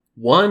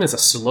One is a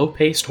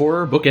slow-paced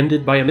horror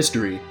bookended by a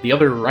mystery, the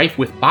other rife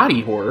with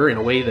body horror in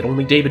a way that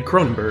only David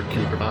Cronenberg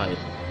can provide.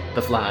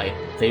 The Fly,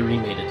 they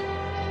remade it.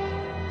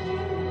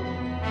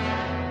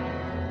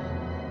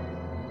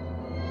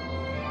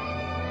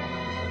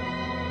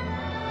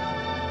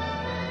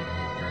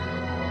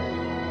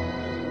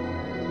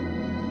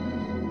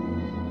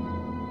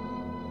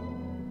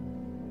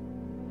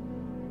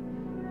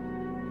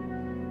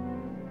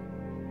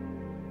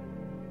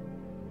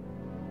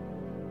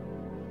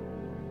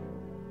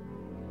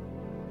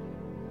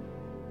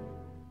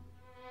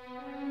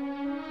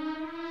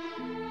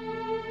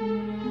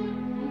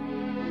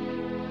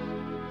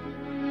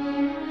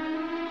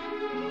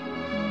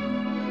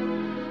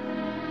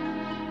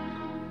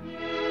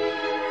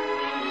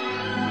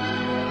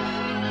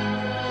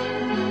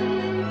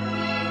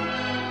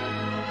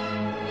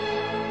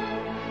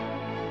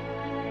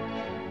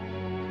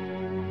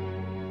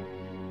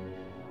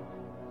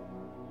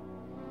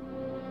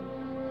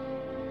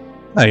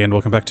 Hi, and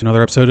welcome back to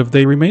another episode of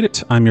They Remade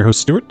It. I'm your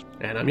host, Stuart.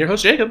 And I'm your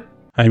host, Jacob.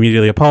 I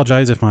immediately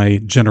apologize if my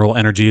general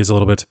energy is a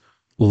little bit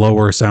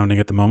lower sounding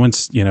at the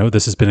moment. You know,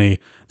 this has been a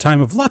time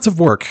of lots of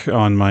work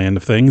on my end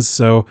of things,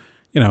 so,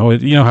 you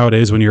know how it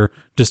is when you're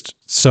just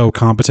so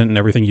competent in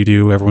everything you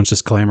do, everyone's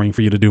just clamoring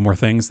for you to do more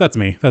things. That's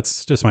me.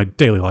 That's just my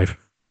daily life.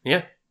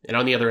 Yeah, and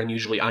on the other end,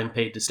 usually I'm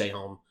paid to stay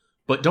home.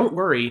 But don't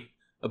worry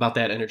about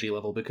that energy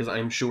level, because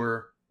I'm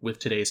sure with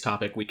today's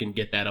topic, we can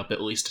get that up at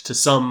least to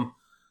some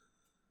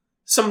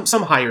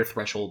higher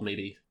threshold,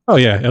 maybe. Oh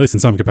yeah, at least in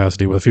some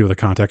capacity with a few of the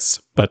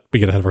contexts, but we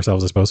get ahead of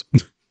ourselves, I suppose.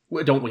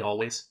 Don't we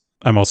always?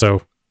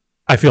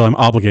 I feel I'm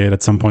obligated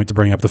at some point to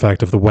bring up the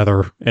fact of the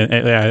weather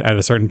at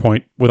a certain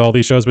point with all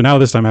these shows, but now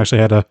this time I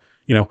actually had a,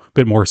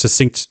 bit more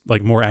succinct,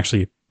 like more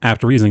actually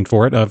apt reasoning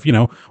for it of, we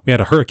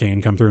had a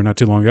hurricane come through not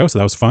too long ago, so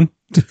that was fun.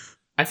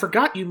 I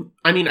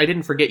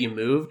didn't forget you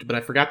moved, but I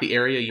forgot the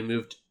area you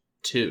moved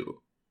to.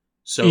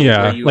 So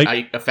yeah, were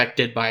you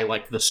affected by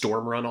the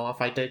storm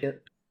runoff, I take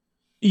it?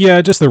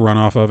 Yeah, just the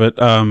runoff of it.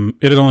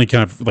 It had only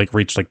kind of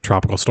reached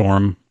tropical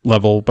storm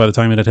level by the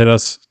time it had hit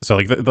us. So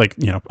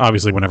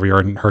obviously whenever you're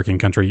in hurricane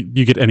country,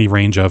 you get any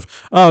range of,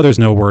 oh, there's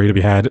no worry to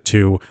be had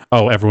to,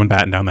 oh, everyone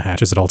batten down the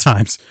hatches at all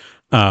times.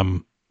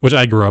 Which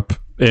I grew up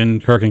in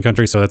hurricane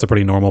country, so that's a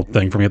pretty normal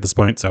thing for me at this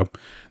point. So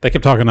they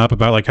kept talking up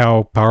about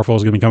how powerful it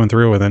was going to be coming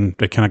through, and then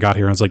it kind of got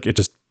here and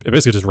it's it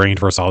basically just rained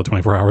for a solid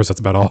 24 hours. That's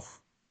about all.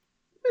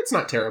 It's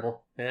not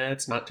terrible.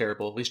 It's not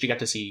terrible. At least you got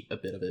to see a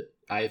bit of it.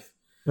 I've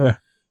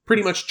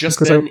pretty much just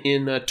been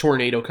in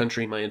tornado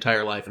country my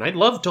entire life, and I'd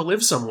love to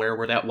live somewhere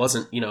where that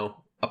wasn't,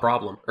 a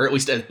problem, or at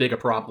least as big a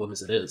problem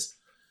as it is.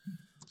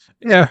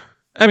 Yeah.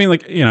 I mean,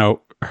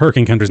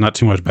 hurricane country is not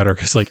too much better,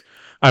 because,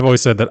 I've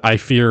always said that I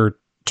fear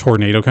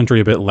tornado country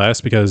a bit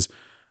less, because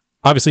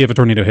obviously if a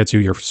tornado hits you,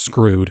 you're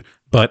screwed,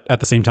 but at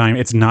the same time,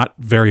 it's not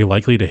very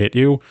likely to hit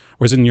you,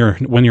 whereas when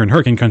you're in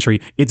hurricane country,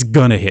 it's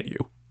gonna hit you.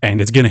 And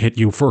it's going to hit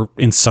you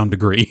in some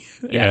degree.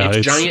 Yeah,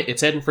 it's giant.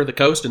 It's heading for the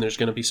coast, and there's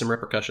going to be some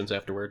repercussions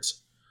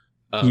afterwards.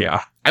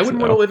 Yeah. I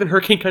wouldn't want to live in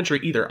hurricane country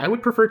either. I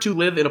would prefer to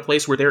live in a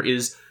place where there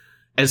is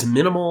as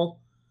minimal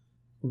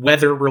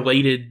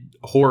weather-related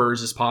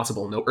horrors as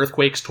possible. No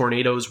earthquakes,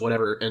 tornadoes,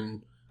 whatever.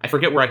 And I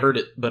forget where I heard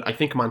it, but I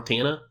think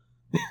Montana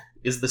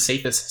is the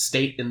safest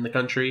state in the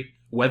country,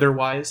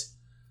 weather-wise.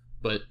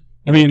 But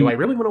do I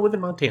really want to live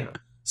in Montana?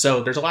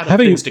 So there's a lot of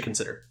things to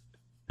consider.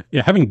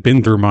 Yeah, having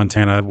been through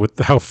Montana with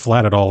how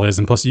flat it all is,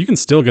 and plus you can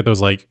still get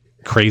those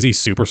crazy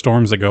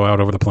superstorms that go out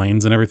over the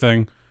plains and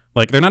everything.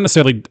 They're not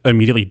necessarily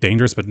immediately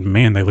dangerous, but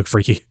man, they look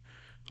freaky.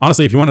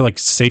 Honestly, if you wanted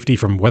safety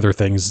from weather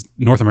things,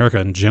 North America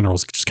in general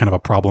is just kind of a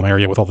problem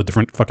area with all the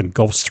different fucking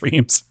Gulf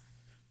Streams.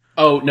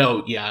 Oh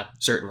no, yeah,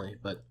 certainly,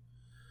 but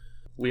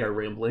we are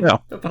rambling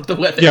about the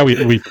weather.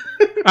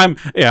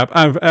 Yeah,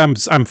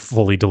 I'm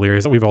fully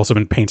delirious. We've also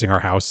been painting our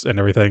house and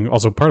everything.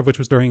 Also, part of which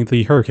was during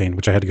the hurricane,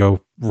 which I had to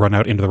go run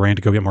out into the rain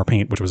to go get more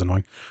paint, which was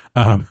annoying.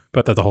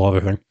 But that's a whole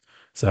other thing.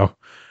 So,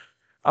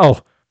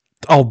 I'll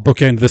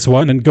bookend this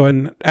one and go ahead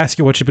and ask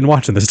you what you've been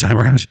watching this time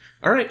around.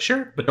 All right,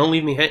 sure, but don't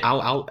leave me.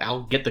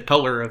 I'll get the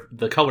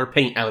color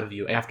paint out of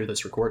you after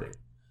this recording.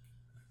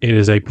 It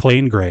is a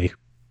plain gray.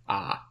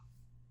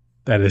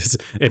 That is.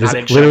 It is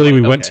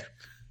literally.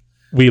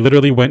 We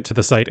literally went to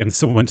the site and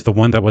went to the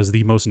one that was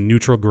the most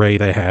neutral gray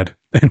they had,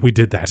 and we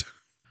did that.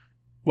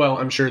 Well,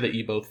 I'm sure that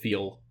you both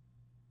feel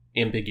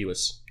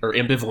ambiguous or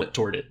ambivalent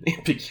toward it.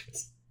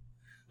 Ambiguous.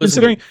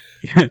 Considering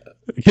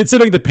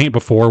the paint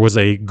before was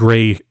a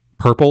gray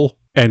purple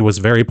and was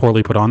very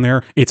poorly put on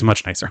there, it's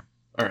much nicer.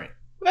 All right,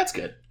 well, that's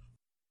good.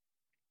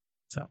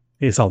 So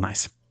it's all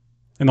nice,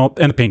 and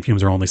the paint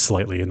fumes are only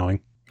slightly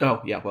annoying.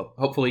 Oh yeah, well,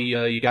 hopefully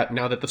you got,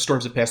 now that the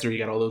storms have passed through, you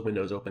got all those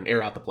windows open,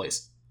 air out the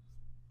place.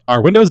 Our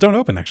windows don't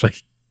open, actually.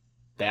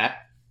 That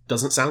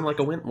doesn't sound like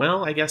a win.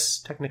 Well, I guess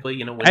technically,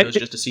 windows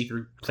just a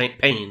see-through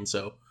pane.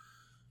 So,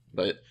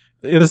 but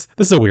this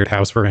is a weird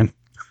house we're in.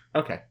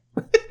 Okay.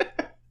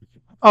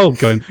 I'll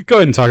go ahead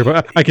and talk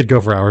about. I could go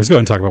for hours. Go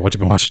ahead and talk about what you've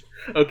been watching.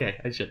 Okay,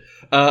 I should.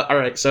 All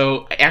right.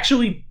 So,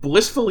 actually,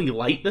 blissfully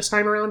light this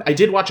time around. I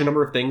did watch a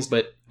number of things,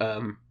 but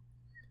I'm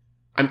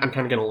I'm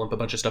kind of going to lump a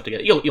bunch of stuff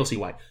together. You'll see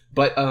why.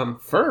 But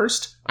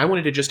first, I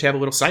wanted to just have a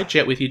little side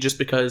chat with you just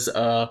because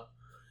I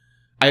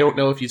don't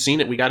know if you've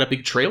seen it. We got a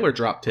big trailer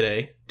drop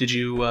today. Did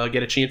you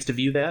get a chance to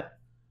view that?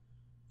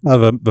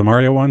 The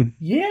Mario one?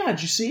 Yeah,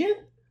 did you see it?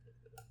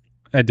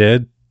 I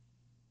did.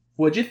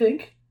 What'd you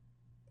think?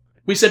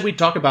 We said we'd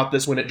talk about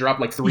this when it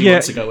dropped like 3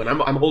 months ago, and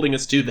I'm holding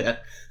us to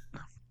that.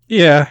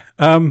 Yeah.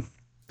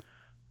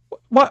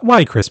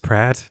 Why Chris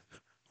Pratt?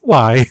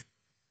 Why?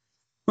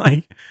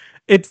 Like,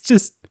 it's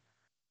just,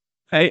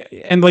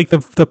 and like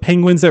the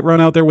penguins that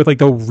run out there with like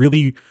the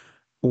really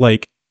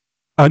like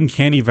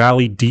uncanny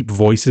valley deep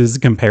voices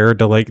compared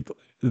to like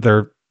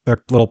their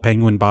little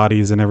penguin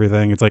bodies and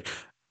everything. It's like,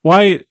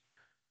 why?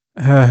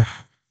 I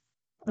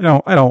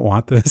don't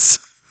want this.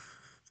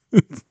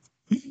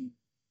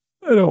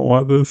 I don't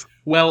want this.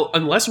 Well,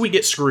 unless we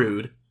get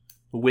screwed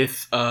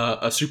with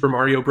a Super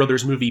Mario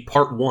Brothers movie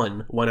Part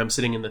 1 when I'm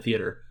sitting in the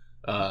theater,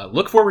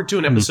 look forward to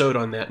an episode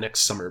on that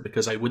next summer,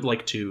 because I would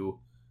like to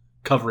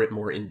cover it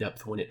more in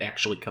depth when it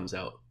actually comes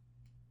out.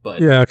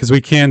 But yeah, because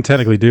we can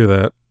technically do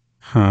that.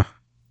 Huh.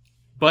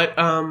 But,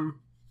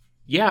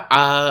 yeah,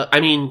 I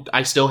mean,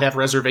 I still have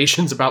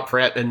reservations about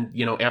Pratt, and,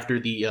 after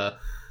the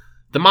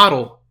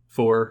model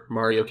for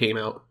Mario came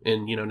out,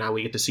 and now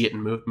we get to see it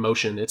in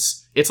motion.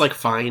 It's like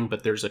fine,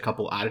 but there's a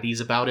couple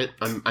oddities about it.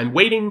 I'm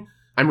waiting.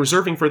 I'm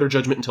reserving further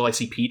judgment until I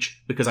see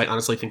Peach, because I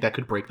honestly think that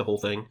could break the whole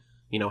thing.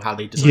 How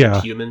they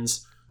designed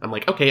humans. I'm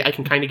like, okay, I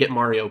can kind of get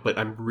Mario, but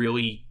I'm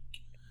really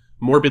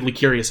morbidly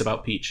curious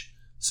about Peach.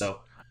 So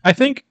I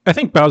think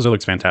Bowser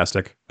looks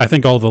fantastic. I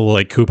think all the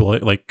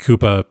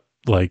Koopa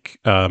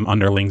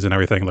underlings and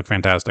everything look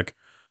fantastic.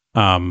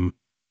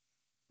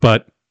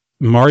 But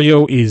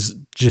Mario is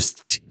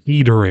just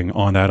teetering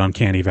on that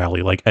uncanny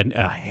valley, like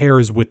a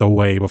hair's width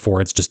away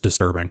before it's just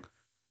disturbing.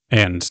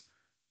 And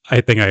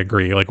I think I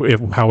agree. Like,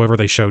 however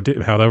they show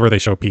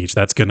Peach,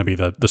 that's going to be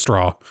the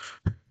straw.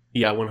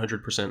 Yeah,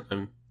 100%.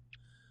 I'm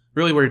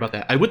really worried about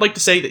that. I would like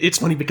to say that it's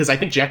funny because I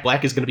think Jack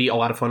Black is going to be a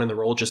lot of fun in the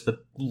role, just the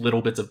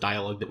little bits of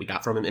dialogue that we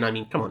got from him. And I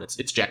mean, come on, it's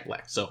Jack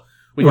Black. So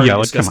we've already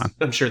discussed. Come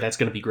on. I'm sure that's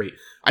going to be great.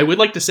 I would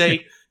like to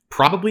say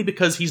probably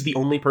because he's the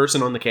only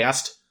person on the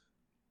cast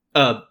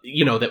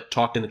that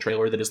talked in the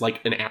trailer that is like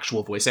an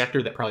actual voice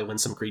actor, that probably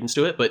lends some credence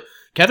to it. But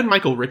Kevin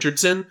Michael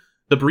Richardson,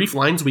 the brief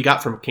lines we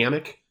got from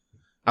Kamek,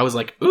 I was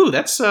like, ooh,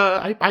 that's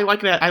I like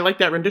that. I like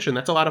that rendition.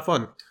 That's a lot of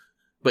fun.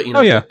 But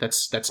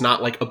that's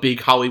not like a big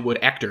Hollywood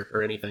actor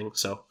or anything.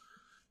 So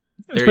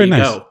there you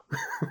go.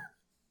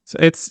 So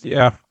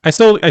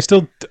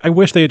I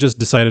wish they had just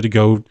decided to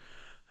go.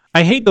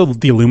 I hate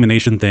the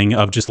Illumination thing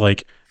of just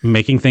like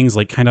making things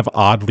like kind of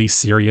oddly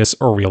serious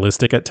or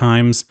realistic at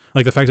times.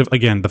 Like the fact that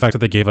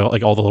they gave out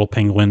like all the little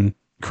penguin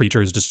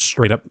creatures just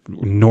straight up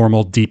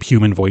normal deep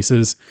human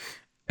voices.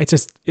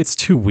 It's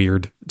too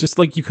weird. Just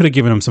like you could have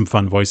given them some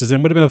fun voices and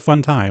it would have been a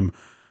fun time.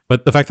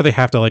 But the fact that they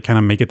have to like kind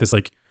of make it this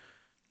like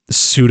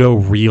pseudo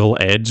real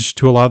edge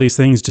to a lot of these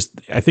things,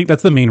 I think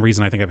that's the main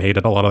reason I think I've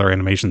hated a lot of their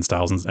animation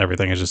styles and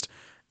everything. It's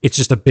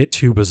just a bit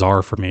too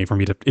bizarre for me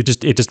to it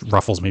just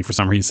ruffles me for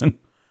some reason.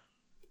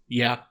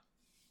 Yeah.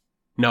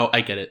 No,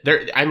 I get it.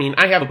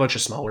 I have a bunch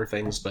of smaller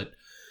things, but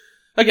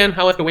again,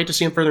 I'll have to wait to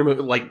see him further.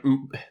 Like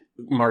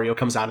Mario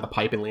comes out of the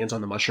pipe and lands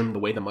on the mushroom. The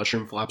way the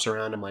mushroom flops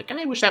around, I'm like,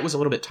 I wish that was a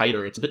little bit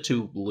tighter. It's a bit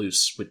too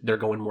loose. They're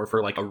going more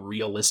for like a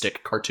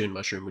realistic cartoon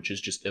mushroom, which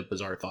is just a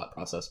bizarre thought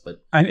process.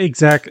 But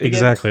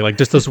exactly. Like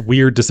just those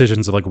weird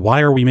decisions of like, why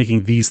are we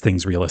making these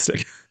things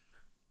realistic?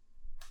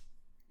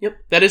 Yep.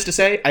 That is to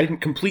say, I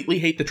didn't completely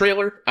hate the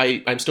trailer.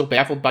 I'm still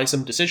baffled by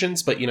some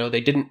decisions, but they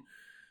didn't.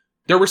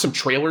 There were some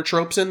trailer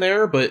tropes in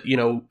there, but,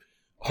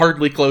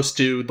 hardly close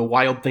to the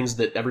wild things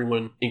that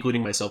everyone,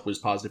 including myself, was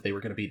positive they were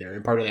going to be there.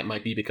 And part of that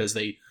might be because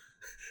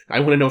I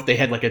want to know if they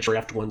had like a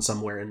draft one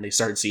somewhere and they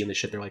started seeing this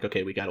shit. They're like,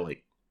 okay, we got to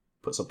like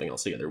put something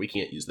else together. We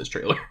can't use this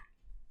trailer.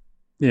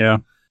 Yeah.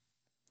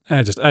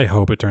 I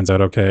hope it turns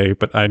out okay,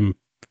 but I'm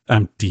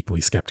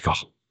deeply skeptical.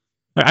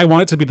 I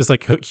want it to be this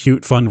like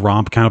cute, fun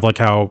romp, kind of like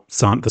how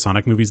the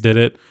Sonic movies did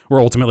it, where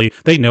ultimately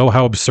they know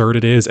how absurd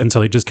it is, and so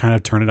they just kind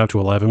of turn it up to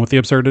 11 with the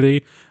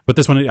absurdity. But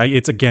this one,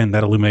 it's again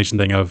that Illumination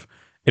thing of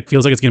it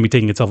feels like it's going to be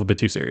taking itself a bit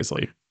too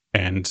seriously,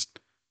 and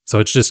so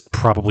it's just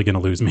probably going to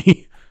lose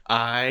me.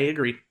 I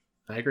agree.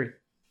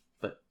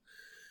 But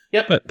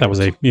yep. But that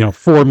was a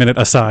 4-minute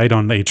aside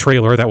on a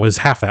trailer that was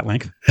half that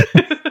length.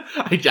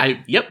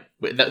 Yep.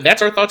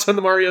 That's our thoughts on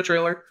the Mario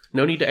trailer.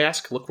 No need to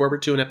ask. Look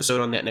forward to an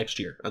episode on that next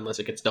year, unless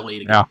it gets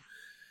delayed again.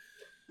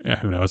 Yeah,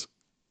 who knows?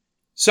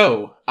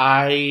 So,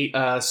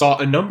 I saw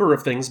a number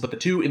of things, but the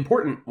two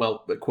important,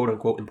 well,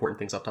 quote-unquote important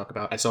things I'll talk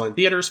about, I saw in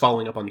theaters,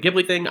 following up on the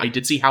Ghibli thing. I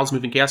did see Howl's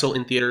Moving Castle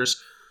in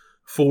theaters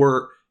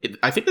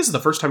I think this is the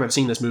first time I've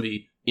seen this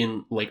movie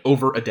in, like,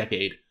 over a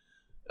decade.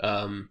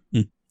 And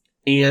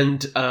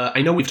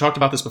I know we've talked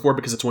about this before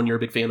because it's one you're a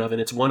big fan of,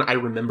 and it's one I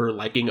remember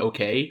liking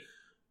okay,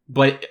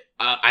 but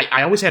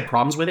I always had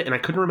problems with it, and I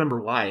couldn't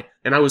remember why.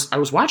 And I was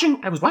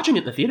watching it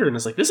in the theater, and I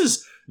was like,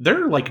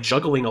 they're like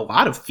juggling a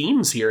lot of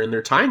themes here, and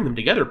they're tying them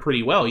together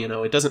pretty well.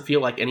 It doesn't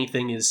feel like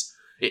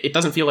it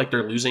doesn't feel like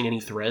they're losing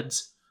any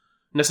threads.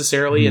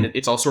 necessarily, and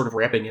it's all sort of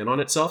wrapping in on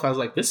itself. I was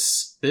like,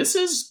 this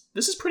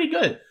is pretty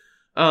good.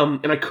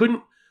 And I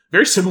couldn't,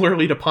 very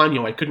similarly to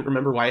Ponyo, I couldn't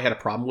remember why I had a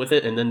problem with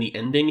it, and then the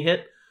ending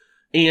hit.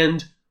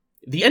 And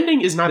the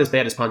ending is not as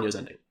bad as Ponyo's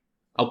ending.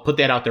 I'll put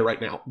that out there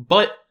right now.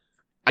 But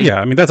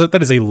that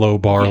is a low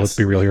bar, let's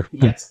be real here.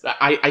 Yes.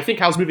 I think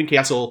Howl's Moving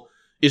Castle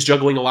is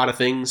juggling a lot of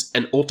things,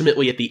 and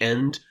ultimately at the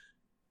end,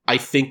 I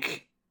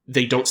think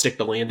they don't stick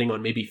the landing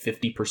on maybe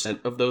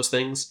 50% of those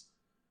things.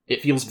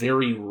 It feels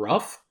very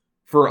rough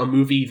for a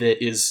movie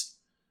that is...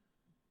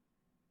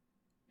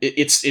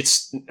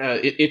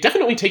 It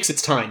definitely takes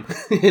its time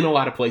in a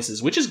lot of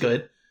places, which is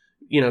good.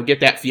 Get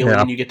that feeling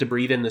and you get to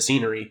breathe in the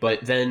scenery.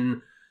 But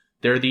then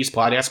there are these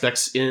plot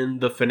aspects in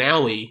the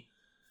finale,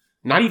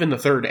 not even the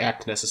third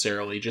act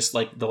necessarily, just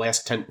like the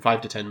last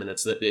 5 to 10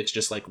 minutes, that it's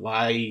just like,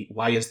 why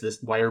is this?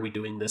 Why are we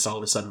doing this all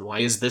of a sudden? Why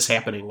is this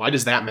happening? Why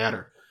does that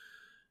matter?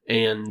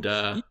 And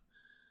that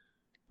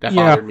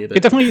bothered me a bit.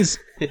 It definitely is.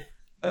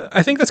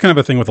 I think that's kind of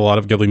a thing with a lot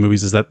of Ghibli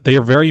movies, is that they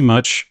are very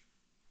much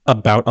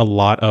about a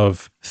lot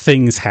of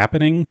things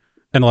happening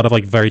and a lot of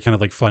like very kind of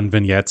like fun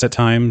vignettes at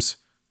times.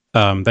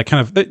 That kind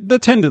of they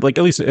tend to, like,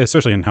 at least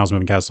especially in Howl's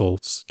Moving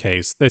Castle's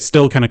case, they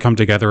still kind of come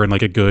together in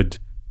like a good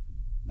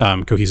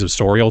cohesive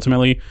story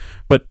ultimately.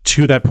 But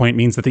to that point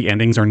means that the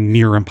endings are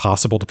near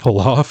impossible to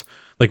pull off.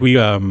 Like we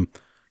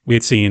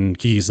had seen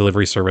Kiki's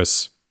Delivery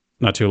Service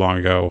not too long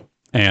ago,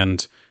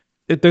 and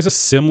there's a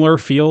similar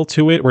feel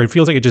to it where it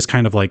feels like it just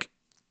kind of like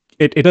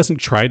it doesn't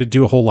try to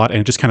do a whole lot,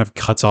 and it just kind of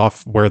cuts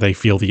off where they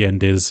feel the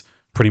end is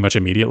pretty much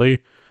immediately.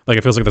 Like,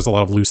 it feels like there's a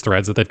lot of loose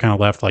threads that they've kind of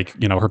left. Like,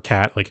 her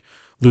cat like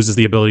loses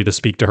the ability to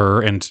speak to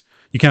her, and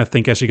you kind of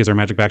think as she gets her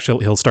magic back,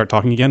 he'll start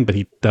talking again, but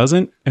he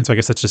doesn't. And so I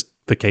guess that's just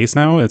the case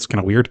now. It's kind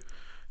of weird.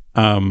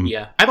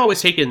 I've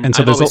always taken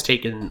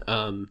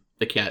the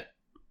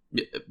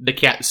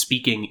cat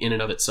speaking in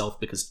and of itself,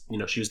 because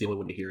she was the only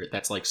one to hear it.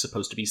 That's like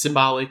supposed to be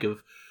symbolic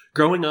of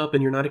growing up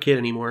and you're not a kid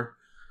anymore.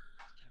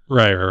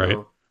 Right.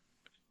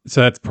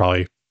 So that's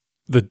probably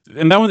that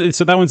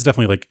one's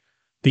definitely like,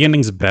 the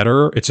ending's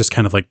better. It's just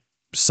kind of like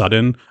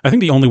sudden. I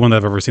think the only one that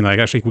I've ever seen that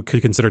I actually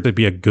could consider to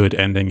be a good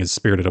ending is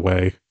Spirited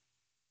Away.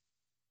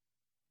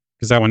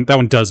 Because that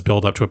one does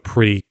build up to a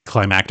pretty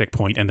climactic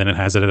point, and then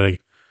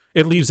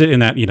it leaves it in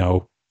that,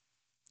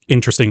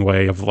 interesting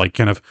way of like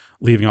kind of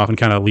leaving off and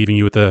kind of leaving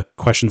you with the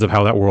questions of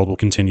how that world will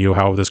continue,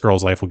 how this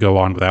girl's life will go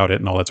on without it,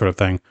 and all that sort of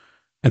thing.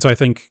 And so I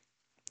think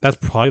that's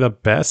probably the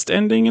best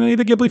ending in any of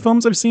the Ghibli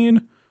films I've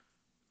seen.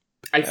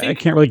 I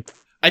can't really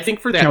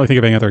think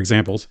of any other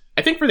examples.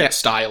 I think for that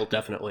style,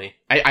 definitely.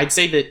 I'd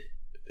say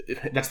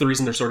that's the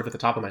reason they're sort of at the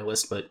top of my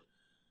list, but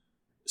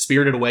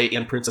Spirited Away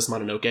and Princess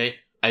Mononoke,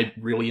 I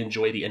really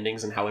enjoy the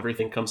endings and how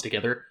everything comes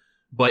together.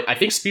 But I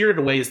think Spirited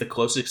Away is the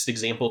closest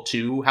example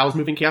to Howl's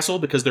Moving Castle,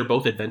 because they're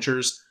both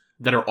adventures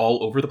that are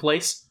all over the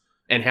place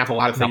and have a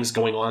lot of things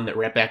going on that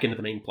wrap back into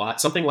the main plot.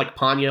 Something like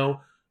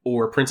Ponyo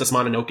or Princess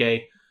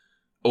Mononoke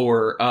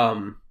or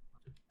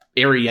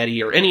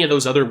Arrietty or any of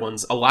those other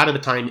ones, a lot of the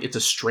time it's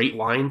a straight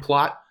line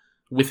plot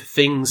with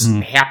things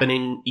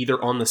happening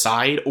either on the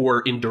side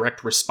or in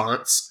direct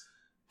response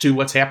to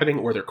what's happening,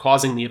 or they're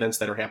causing the events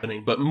that are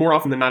happening. But more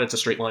often than not, it's a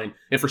straight line.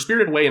 And for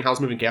Spirited Away and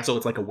Howl's Moving Castle,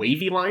 it's like a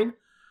wavy line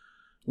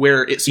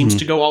where it seems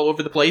to go all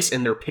over the place,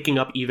 and they're picking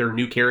up either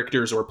new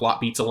characters or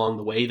plot beats along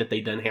the way that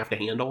they then have to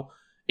handle.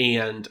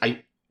 And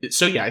I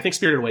think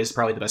Spirited Away is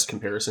probably the best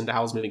comparison to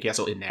Howl's Moving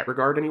Castle in that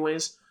regard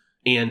anyways.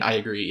 And I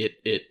agree,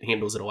 it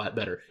handles it a lot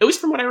better. At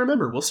least from what I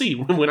remember. We'll see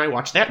when I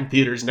watch that in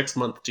theaters next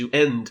month to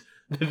end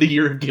the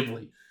year of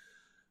Ghibli.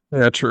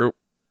 Yeah, true.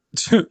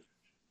 Yep.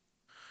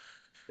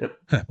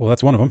 Well,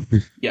 that's one of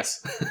them.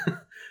 Yes.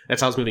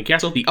 That's Howl's Moving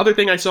Castle. The other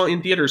thing I saw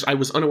in theaters, I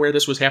was unaware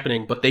this was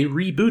happening, but they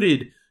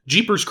rebooted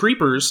Jeepers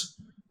Creepers,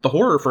 the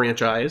horror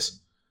franchise,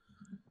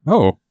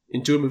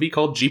 into a movie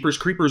called Jeepers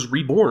Creepers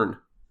Reborn.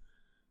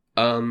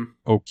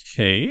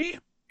 Okay.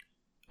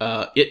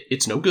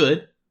 It's no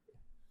good.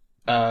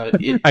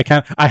 I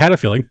had a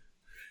feeling.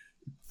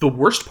 The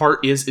worst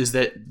part is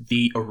that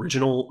the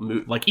original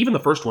like even the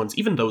first ones,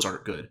 even those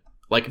aren't good.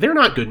 Like, they're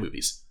not good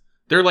movies.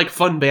 They're like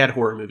fun bad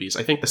horror movies.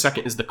 I think the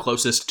second is the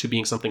closest to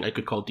being something I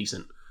could call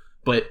decent.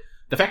 But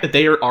the fact that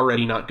they are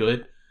already not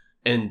good,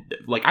 and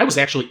like, I was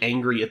actually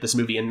angry at this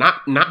movie, and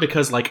not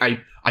because like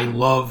I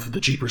love the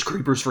Jeepers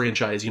Creepers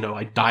franchise,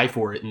 I die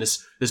for it, and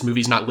this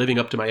movie's not living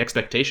up to my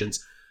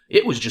expectations.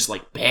 It was just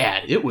like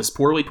bad. It was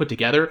poorly put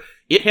together.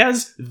 It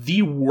has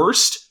the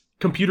worst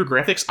computer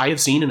graphics I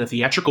have seen in a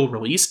theatrical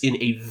release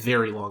in a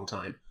very long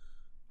time.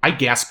 I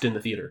gasped in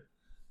the theater.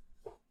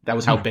 That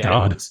was how bad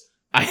it was.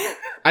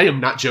 I am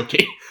not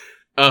joking.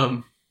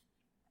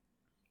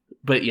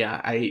 But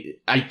yeah,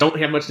 I don't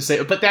have much to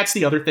say. But that's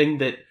the other thing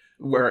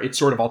where it's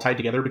sort of all tied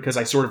together, because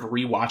I sort of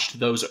rewatched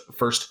those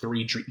first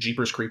 3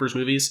 Jeepers Creepers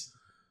movies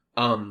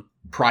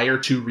prior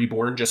to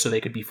Reborn, just so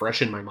they could be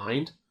fresh in my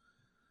mind.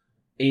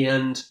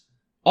 And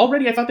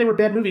already I thought they were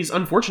bad movies.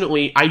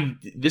 Unfortunately,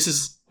 this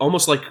is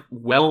almost like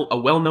a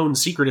well-known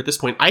secret at this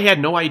point. I had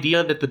no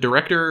idea that the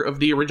director of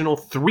the original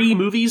 3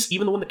 movies,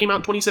 even the one that came out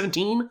in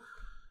 2017,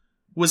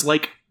 was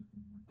like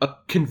a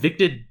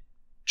convicted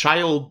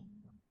child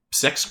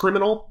sex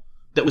criminal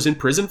that was in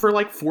prison for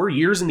like 4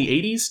 years in the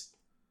 80s.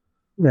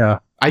 Yeah.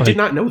 I did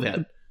not know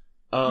that.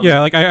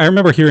 Yeah, like I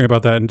remember hearing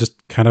about that and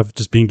just kind of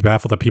just being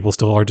baffled that people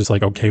still are just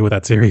like okay with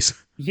that series.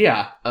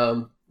 Yeah.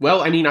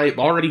 Well, I mean, I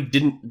already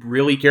didn't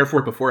really care for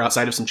it before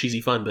outside of some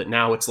cheesy fun, but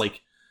now it's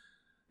like,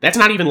 that's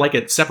not even like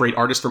a separate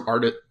artist from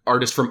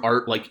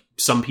art like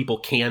some people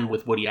can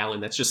with Woody Allen.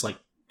 That's just like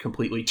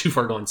completely too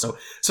far gone. So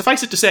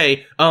suffice it to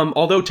say,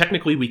 although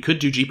technically we could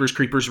do Jeepers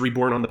Creepers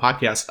Reborn on the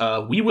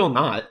podcast, we will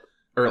not,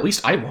 or at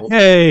least I won't.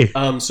 Yay!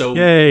 So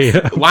Yay!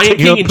 Lion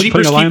King and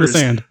Jeepers Creepers,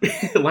 sand.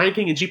 Lion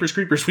King and Jeepers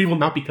Creepers, we will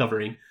not be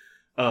covering.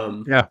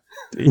 Yeah,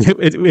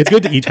 it's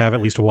good to each have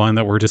at least one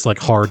that we're just like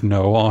hard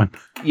no on.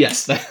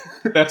 Yes,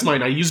 that's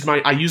mine. I used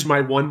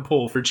my one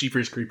pull for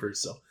Jeepers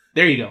Creepers. So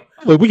there you go.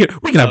 Well, we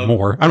can have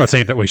more. I'm not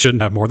saying that we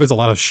shouldn't have more. There's a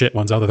lot of shit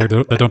ones out there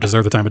that don't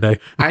deserve the time of day.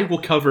 I will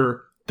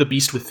cover The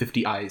Beast with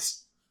 50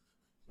 Eyes,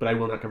 but I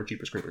will not cover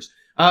Jeepers Creepers.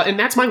 And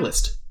that's my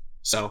list.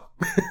 So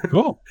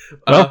cool.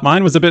 Well,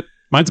 mine's a bit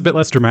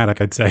less dramatic,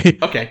 I'd say.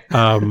 Okay.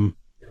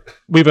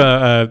 We've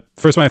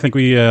first one. I think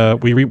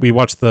we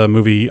watched the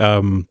movie.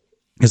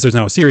 Because there's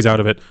now a series out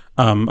of it,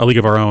 A League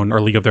of Our Own,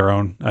 or League of Their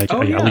Own. A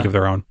League of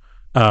Their Own.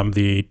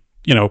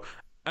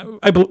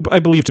 I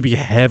believe to be a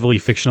heavily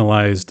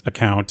fictionalized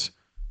account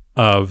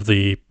of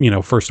the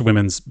first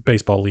women's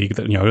baseball league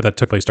that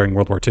took place during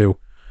World War II.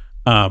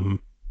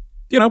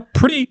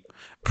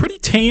 Pretty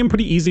tame,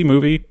 pretty easy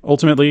movie.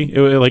 Ultimately,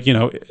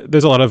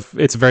 there's a lot of,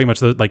 it's very much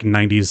the like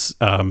 '90s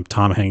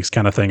Tom Hanks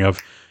kind of thing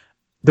of,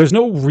 there's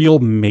no real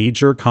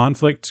major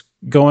conflict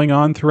going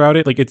on throughout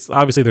it. Like, it's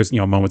obviously there's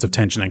moments of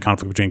tension and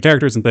conflict between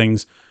characters and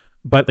things,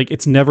 but like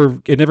it never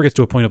gets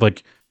to a point of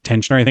like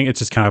tension or anything. It's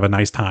just kind of a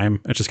nice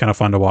time. It's just kind of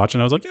fun to watch,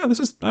 and I was like, yeah,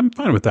 I'm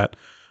fine with that.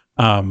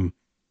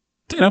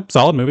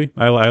 Solid movie.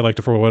 I liked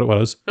it for what it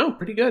was. Oh,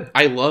 pretty good.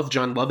 I love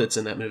John Lovitz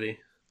in that movie.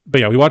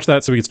 But yeah, we watched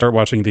that so we could start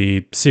watching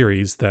the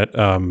series that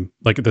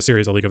like the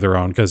series A League of Their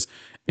Own, because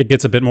it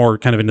gets a bit more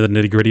kind of into the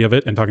nitty gritty of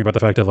it and talking about the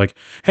fact of like,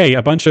 hey,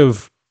 a bunch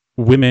of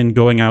women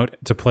going out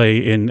to play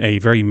in a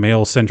very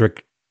male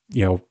centric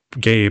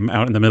game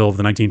out in the middle of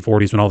the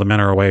 1940s when all the men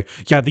are away.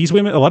 Yeah,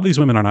 a lot of these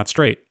women are not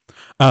straight.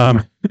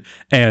 And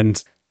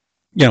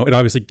it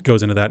obviously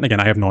goes into that. And again,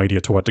 I have no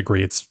idea to what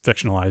degree it's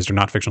fictionalized or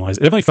not fictionalized.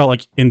 It definitely felt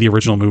like in the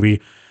original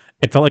movie,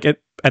 it felt like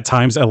at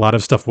times a lot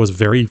of stuff was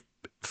very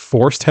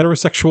forced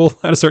heterosexual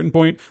at a certain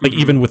point, like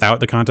even without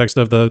the context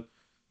of the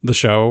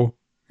show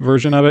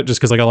version of it,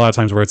 just because like a lot of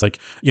times where it's like,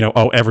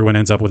 everyone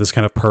ends up with this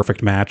kind of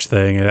perfect match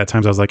thing. And at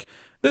times I was like,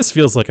 this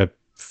feels like a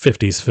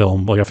 50s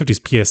film, like a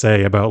 50s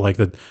PSA about like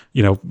the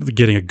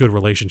getting a good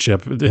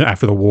relationship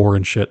after the war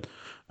and shit.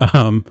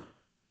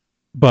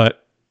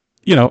 But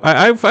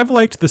I've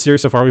liked the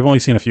series so far. We've only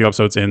seen a few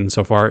episodes in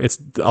so far. It's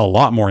a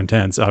lot more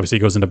intense. Obviously,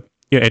 it goes into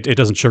it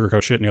doesn't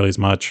sugarcoat shit nearly as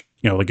much.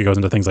 Like it goes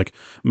into things like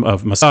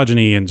of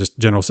misogyny and just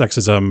general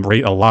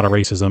sexism, a lot of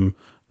racism,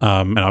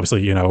 and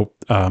obviously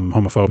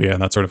homophobia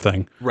and that sort of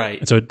thing. Right.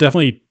 And so it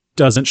definitely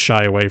doesn't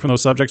shy away from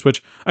those subjects,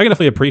 which I can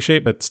definitely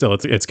appreciate, but still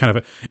it's kind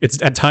of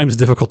it's at times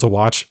difficult to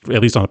watch,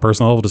 at least on a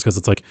personal level, just because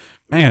it's like,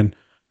 man,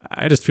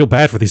 I just feel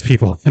bad for these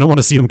people. I don't want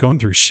to see them going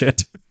through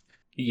shit.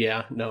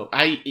 Yeah, no,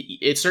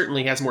 it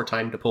certainly has more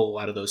time to pull a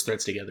lot of those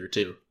threads together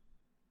too.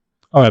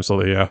 Oh,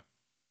 absolutely, yeah.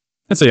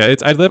 And so yeah,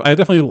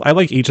 I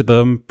like each of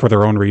them for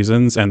their own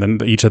reasons, and then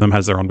each of them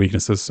has their own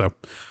weaknesses. So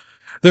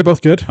they're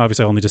both good.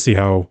 Obviously, I'll need to see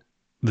how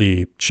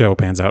the show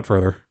pans out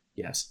further.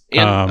 Yes,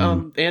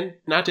 and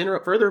not to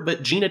interrupt further,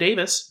 but Gina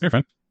Davis, you're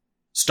fine,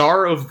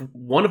 star of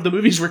one of the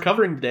movies we're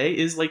covering today,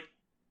 is like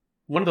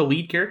one of the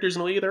lead characters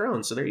in A League of Their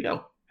Own. So there you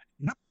go.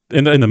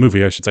 In the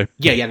movie, I should say.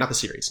 Yeah, not the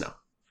series. No.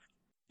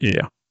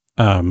 Yeah.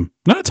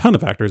 Not a ton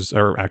of actors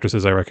or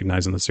actresses I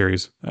recognize in the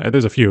series.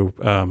 There's a few.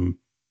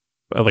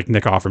 Like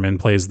Nick Offerman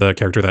plays the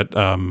character that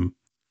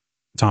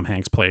Tom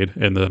Hanks played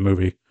in the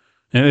movie,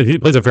 and he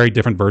plays a very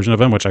different version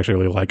of him, which I actually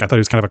really like. I thought he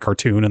was kind of a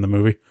cartoon in the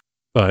movie,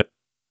 but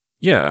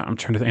yeah, I'm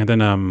trying to. And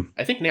then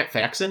I think Nat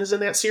Faxon is in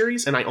that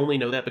series, and I only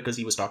know that because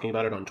he was talking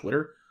about it on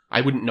Twitter.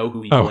 I wouldn't know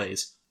who he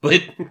plays,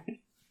 but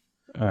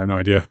I have no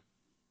idea.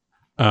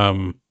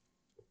 And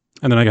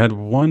then I had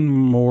one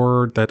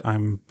more that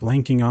I'm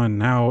blanking on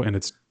now, and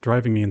it's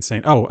driving me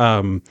insane.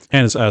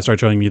 Hannah's started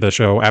showing me the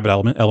show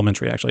Abbott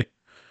Elementary, actually.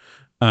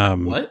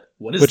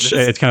 What is this?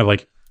 It's kind of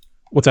like,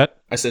 what's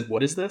that? I said,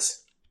 what is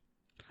this?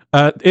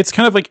 It's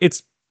kind of like,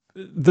 it's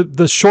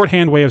the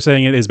shorthand way of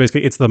saying it is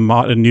basically it's a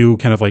new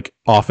kind of like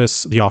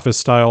the Office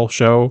style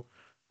show.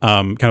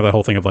 Kind of the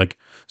whole thing of like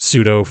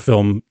pseudo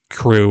film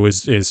crew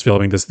is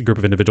filming this group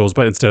of individuals,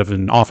 but instead of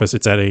an office,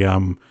 it's at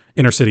a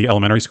inner city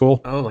elementary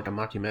school. Oh, like a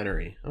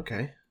mockumentary.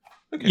 Okay.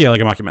 Yeah,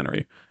 like a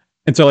mockumentary.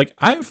 And so like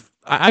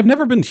I've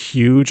never been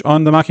huge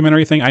on the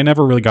mockumentary thing. I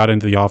never really got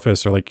into The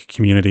Office or like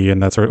Community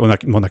and that sort of,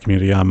 not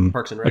Community,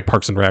 Parks and Rec. Like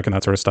Parks and Rec and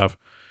that sort of stuff.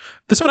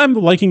 This one I'm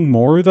liking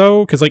more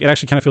though, because like it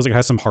actually kind of feels like it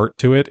has some heart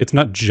to it. It's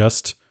not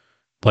just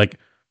like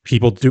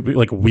people do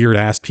like weird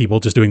ass people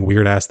just doing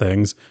weird ass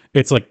things.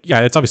 It's like,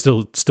 yeah, it's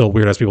obviously still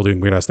weird ass people doing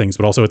weird ass things,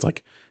 but also it's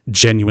like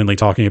genuinely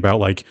talking about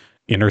like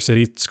inner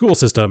city school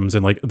systems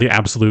and like the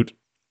absolute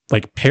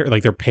like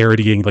they're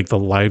parodying like the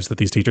lives that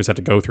these teachers had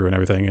to go through and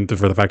everything, and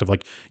for the fact of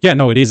like, yeah,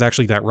 no, it is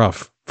actually that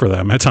rough for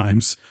them at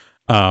times.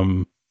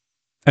 And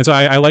so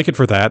I like it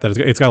for that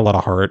it's got a lot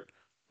of heart.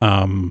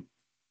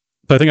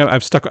 So I think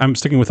I'm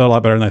sticking with it a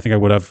lot better than I think I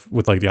would have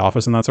with like The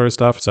Office and that sort of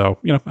stuff. So,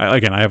 I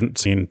haven't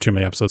seen too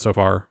many episodes so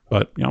far,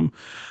 but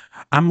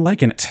I'm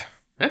liking it.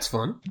 That's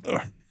fun.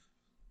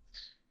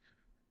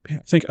 Yeah, I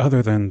think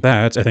other than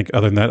that,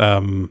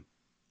 Hannah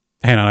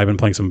and I have been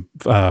playing some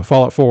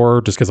Fallout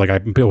 4 just because like I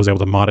was able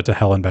to mod it to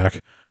hell and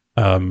back.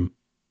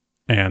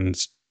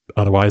 And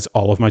otherwise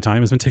all of my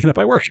time has been taken up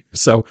by work.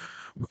 So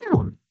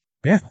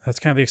yeah, that's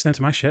kind of the extent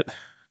of my shit.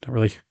 Don't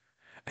really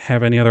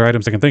have any other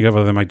items I can think of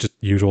other than my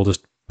usual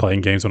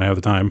playing games when I have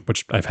the time,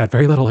 which I've had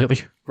very little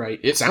lately. Right.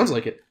 It sounds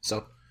like it.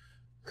 So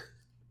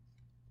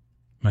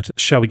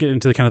shall we get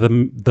into the kind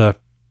of the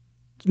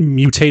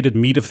mutated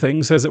meat of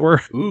things, as it were?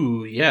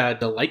 Ooh, yeah,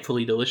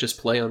 delightfully delicious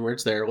play on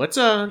words there. Let's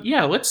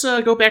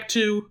go back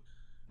to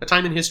a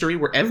time in history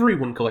where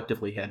everyone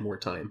collectively had more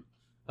time.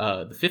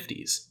 The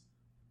 50s,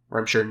 where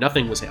I'm sure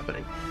nothing was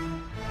happening.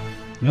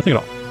 Nothing at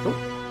all.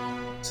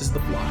 Oh, this is The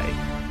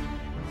Fly.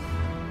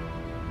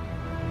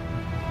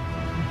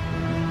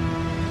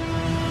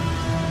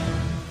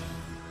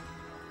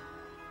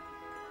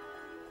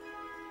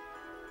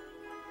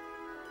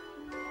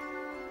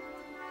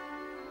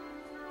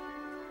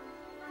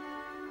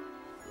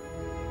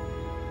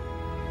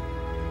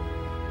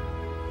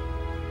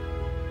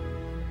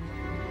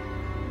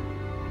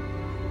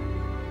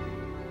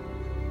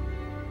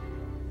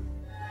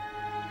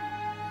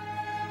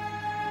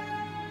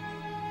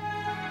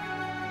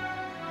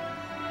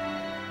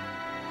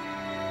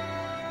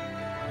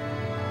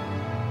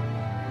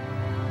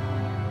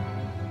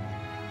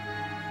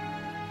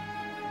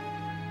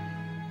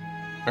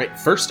 Alright,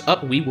 first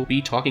up we will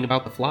be talking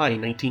about The Fly,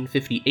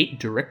 1958,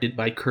 directed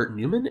by Kurt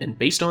Newman, and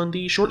based on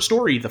the short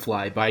story The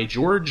Fly by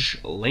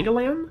George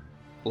Langeland?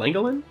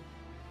 Langeland.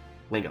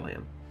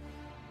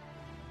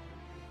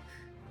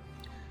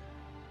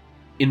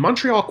 In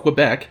Montreal,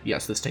 Quebec,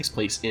 yes, this takes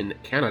place in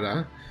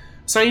Canada,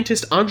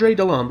 scientist Andre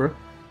Delambre,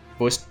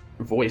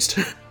 voiced,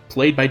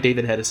 played by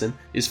David Hedison,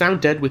 is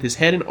found dead with his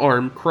head and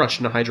arm crushed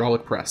in a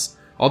hydraulic press.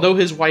 Although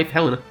his wife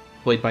Helena,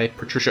 played by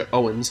Patricia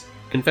Owens,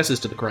 confesses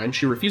to the crime,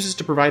 she refuses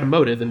to provide a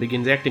motive and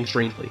begins acting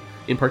strangely.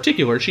 In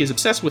particular, she is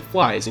obsessed with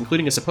flies,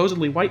 including a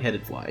supposedly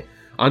white-headed fly.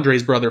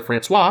 Andre's brother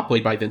Francois,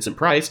 played by Vincent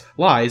Price,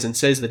 lies and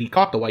says that he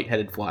caught the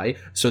white-headed fly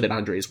so that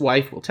Andre's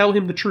wife will tell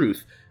him the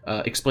truth,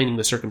 explaining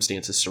the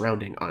circumstances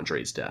surrounding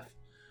Andre's death.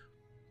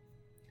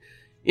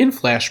 In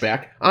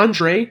flashback,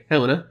 Andre,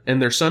 Helena,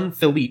 and their son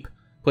Philippe,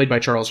 played by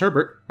Charles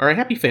Herbert, are a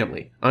happy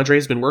family. Andre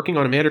has been working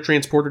on a matter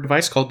transporter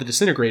device called the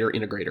Disintegrator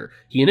Integrator.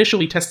 He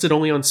initially tests it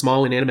only on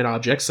small inanimate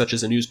objects such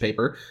as a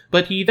newspaper,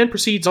 but he then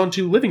proceeds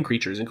onto living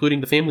creatures,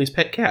 including the family's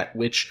pet cat,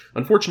 which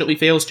unfortunately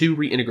fails to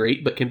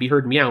reintegrate but can be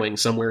heard meowing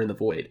somewhere in the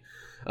void.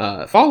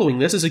 Following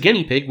this is a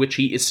guinea pig, which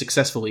he is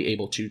successfully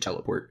able to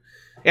teleport.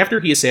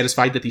 After he is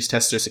satisfied that these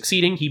tests are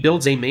succeeding, he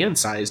builds a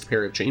man-sized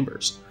pair of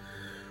chambers.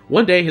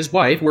 One day, his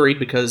wife, worried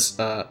because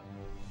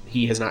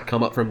he has not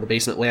come up from the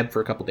basement lab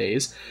for a couple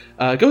days,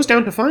 goes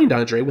down to find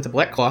Andre with a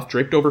black cloth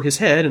draped over his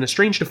head and a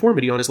strange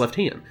deformity on his left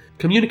hand.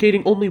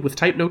 Communicating only with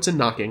type notes and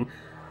knocking,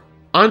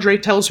 Andre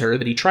tells her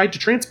that he tried to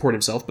transport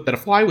himself, but that a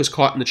fly was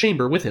caught in the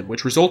chamber with him,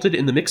 which resulted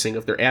in the mixing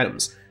of their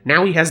atoms.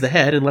 Now he has the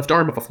head and left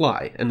arm of a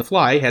fly, and the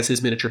fly has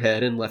his miniature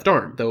head and left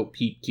arm, though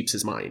he keeps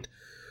his mind.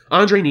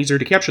 Andre needs her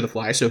to capture the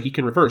fly so he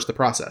can reverse the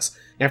process.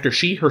 After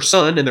she, her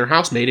son, and their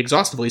housemaid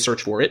exhaustively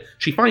search for it,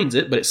 she finds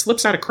it, but it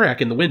slips out a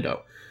crack in the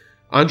window.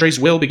 Andre's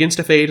will begins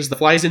to fade as the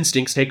fly's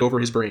instincts take over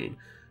his brain.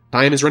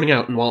 Time is running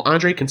out, and while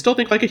Andre can still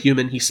think like a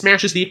human, he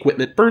smashes the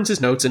equipment, burns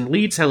his notes, and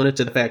leads Helena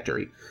to the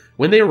factory.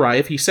 When they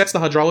arrive, he sets the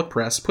hydraulic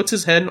press, puts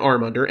his head and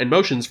arm under, and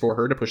motions for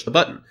her to push the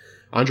button.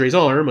 Andre's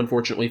arm,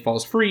 unfortunately,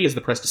 falls free as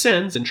the press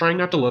descends, and trying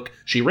not to look,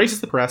 she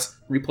raises the press,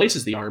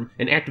 replaces the arm,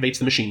 and activates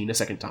the machine a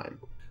second time.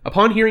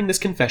 Upon hearing this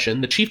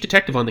confession, the chief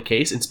detective on the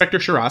case, Inspector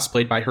Shiras,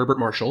 played by Herbert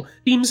Marshall,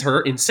 deems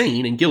her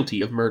insane and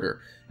guilty of murder.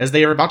 As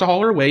they are about to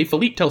haul her away,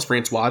 Philippe tells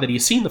Francois that he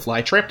has seen the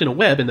fly trapped in a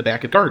web in the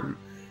back of the garden.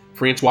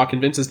 Francois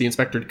convinces the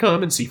inspector to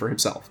come and see for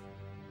himself.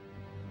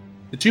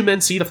 The two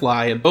men see the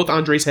fly, and both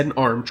Andre's head and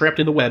arm trapped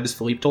in the web as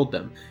Philippe told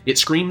them. It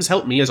screams,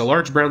 "Help me," as a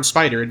large brown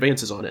spider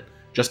advances on it.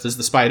 Just as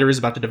the spider is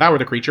about to devour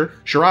the creature,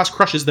 Shiras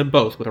crushes them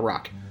both with a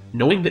rock.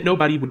 Knowing that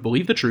nobody would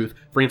believe the truth,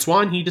 Francois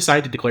and he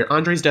decide to declare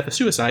Andre's death a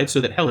suicide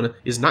so that Helena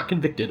is not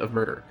convicted of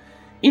murder.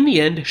 In the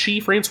end, she,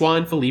 Francois,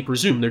 and Philippe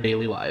resume their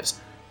daily lives.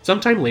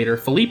 Sometime later,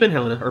 Philippe and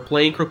Helena are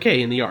playing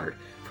croquet in the yard.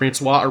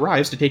 Francois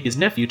arrives to take his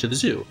nephew to the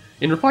zoo.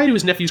 In reply to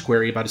his nephew's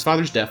query about his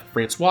father's death,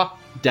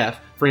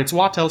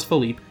 Francois tells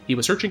Philippe he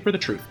was searching for the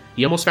truth.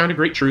 He almost found a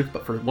great truth,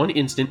 but for one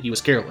instant he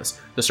was careless.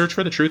 The search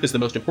for the truth is the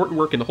most important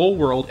work in the whole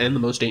world and the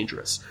most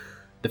dangerous.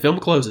 The film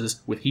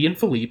closes with he and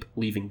Philippe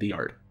leaving the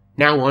yard.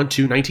 Now on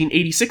to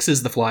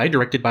 1986's The Fly,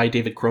 directed by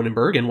David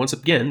Cronenberg, and once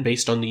again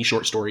based on the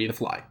short story The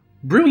Fly.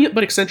 Brilliant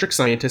but eccentric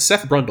scientist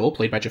Seth Brundle,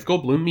 played by Jeff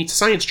Goldblum, meets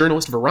science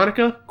journalist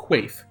Veronica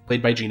Quaife,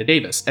 played by Gina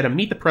Davis, at a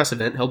Meet the Press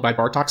event held by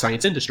Bartok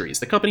Science Industries,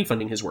 the company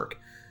funding his work.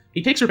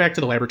 He takes her back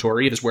to the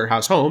laboratory of his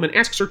warehouse home and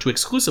asks her to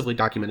exclusively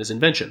document his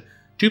invention,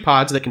 2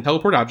 pods that can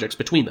teleport objects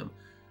between them.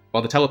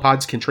 While the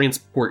telepods can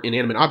transport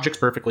inanimate objects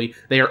perfectly,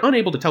 they are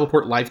unable to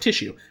teleport live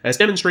tissue, as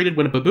demonstrated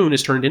when a baboon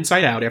is turned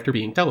inside out after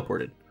being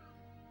teleported.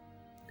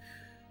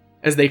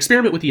 As they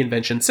experiment with the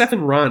invention, Seth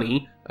and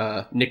Ronnie,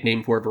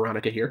 nickname for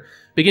Veronica here,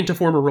 begin to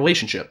form a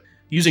relationship.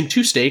 Using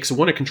 2 stakes,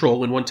 one a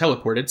control and one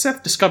teleported,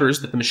 Seth discovers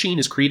that the machine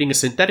is creating a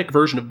synthetic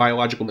version of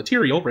biological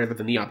material rather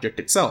than the object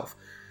itself.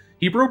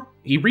 He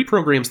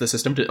reprograms the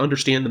system to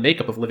understand the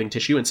makeup of living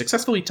tissue and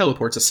successfully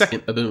teleports a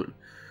second baboon.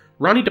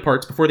 Ronnie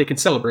departs before they can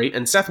celebrate,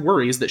 and Seth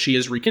worries that she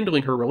is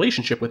rekindling her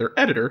relationship with her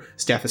editor,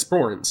 Stathis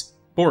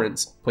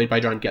Borans, played by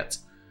John Getz.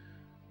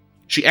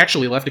 She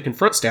actually left to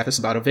confront Stathis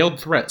about a veiled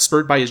threat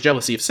spurred by his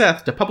jealousy of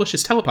Seth to publish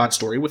his telepod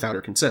story without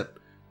her consent.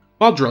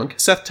 While drunk,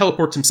 Seth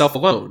teleports himself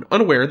alone,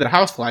 unaware that a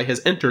housefly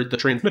has entered the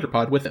transmitter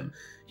pod with him.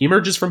 He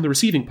emerges from the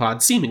receiving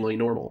pod seemingly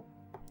normal.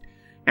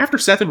 After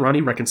Seth and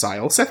Ronnie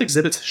reconcile, Seth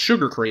exhibits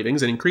sugar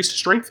cravings and increased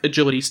strength,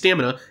 agility,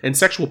 stamina, and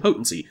sexual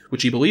potency,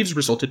 which he believes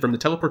resulted from the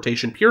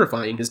teleportation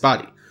purifying his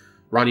body.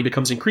 Ronnie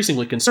becomes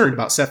increasingly concerned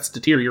about Seth's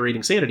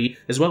deteriorating sanity,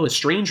 as well as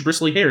strange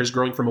bristly hairs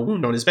growing from a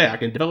wound on his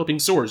back and developing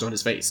sores on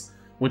his face.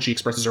 When she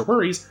expresses her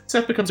worries,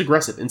 Seth becomes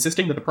aggressive,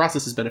 insisting that the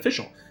process is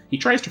beneficial. He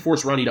tries to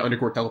force Ronnie to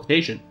undergo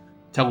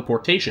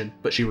teleportation,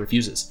 but she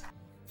refuses.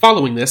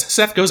 Following this,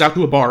 Seth goes out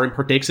to a bar and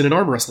partakes in an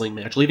arm wrestling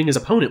match, leaving his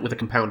opponent with a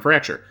compound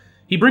fracture.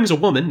 He brings a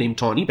woman named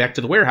Tawny back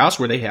to the warehouse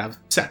where they have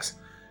sex.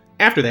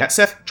 After that,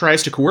 Seth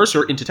tries to coerce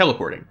her into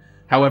teleporting.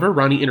 However,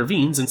 Ronnie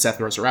intervenes and Seth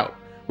throws her out.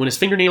 When his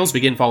fingernails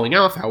begin falling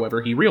off,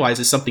 however, he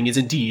realizes something is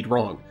indeed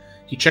wrong.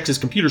 He checks his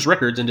computer's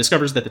records and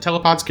discovers that the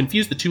telepods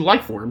confuse the 2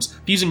 life forms,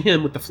 fusing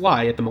him with the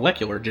fly at the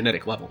molecular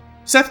genetic level.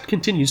 Seth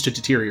continues to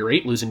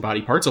deteriorate, losing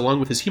body parts along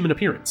with his human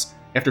appearance.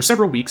 After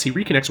several weeks, he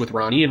reconnects with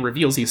Ronnie and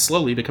reveals he is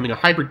slowly becoming a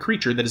hybrid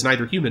creature that is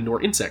neither human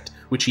nor insect,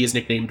 which he has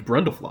nicknamed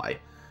Brundlefly.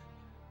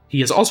 He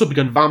has also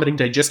begun vomiting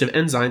digestive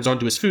enzymes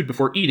onto his food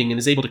before eating and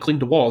is able to cling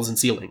to walls and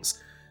ceilings.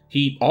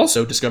 He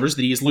also discovers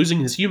that he is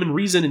losing his human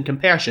reason and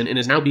compassion and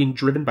is now being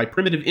driven by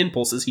primitive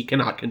impulses he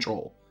cannot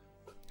control.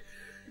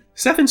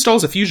 Seth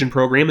installs a fusion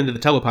program into the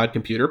telepod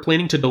computer,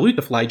 planning to dilute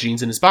the fly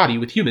genes in his body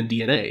with human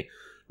DNA.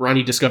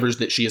 Ronnie discovers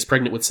that she is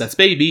pregnant with Seth's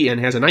baby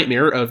and has a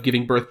nightmare of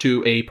giving birth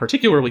to a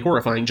particularly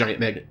horrifying giant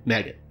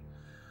maggot.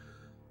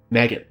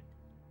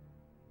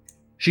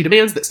 She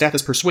demands that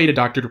Stathis persuade a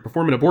doctor to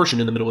perform an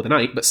abortion in the middle of the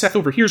night, but Seth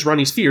overhears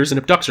Ronnie's fears and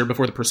abducts her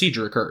before the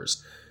procedure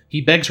occurs.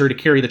 He begs her to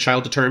carry the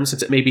child to term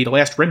since it may be the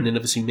last remnant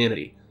of his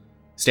humanity.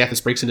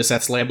 Stathis breaks into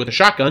Seth's lab with a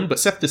shotgun, but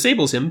Seth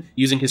disables him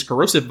using his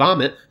corrosive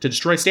vomit to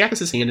destroy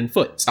Stathis' hand and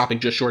foot, stopping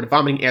just short of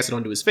vomiting acid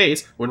onto his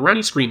face when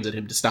Ronnie screams at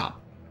him to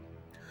stop.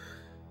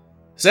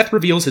 Seth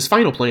reveals his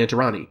final plan to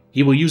Ronnie.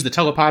 He will use the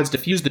telepods to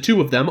fuse the 2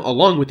 of them,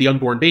 along with the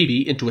unborn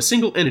baby, into a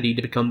single entity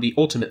to become the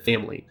ultimate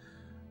family.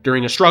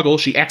 During a struggle,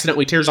 she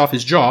accidentally tears off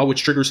his jaw,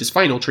 which triggers his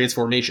final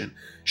transformation,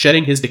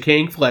 shedding his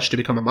decaying flesh to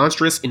become a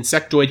monstrous,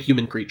 insectoid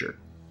human creature.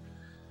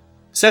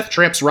 Seth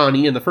traps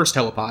Ronnie in the first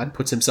telepod,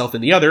 puts himself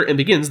in the other, and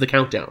begins the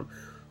countdown.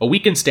 A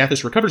weakened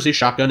Stathis recovers his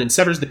shotgun and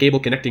severs the cable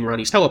connecting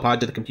Ronnie's telepod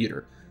to the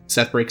computer.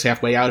 Seth breaks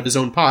halfway out of his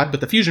own pod,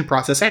 but the fusion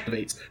process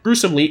activates,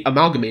 gruesomely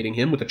amalgamating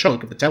him with a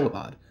chunk of the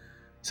telepod.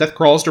 Seth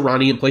crawls to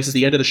Ronnie and places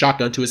the end of the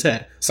shotgun to his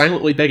head,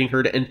 silently begging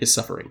her to end his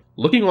suffering.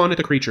 Looking on at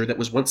the creature that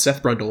was once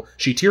Seth Brundle,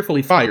 she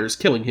tearfully fires,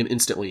 killing him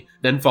instantly,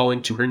 then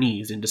falling to her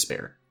knees in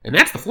despair. And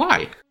that's The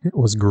Fly! It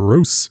was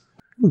gross.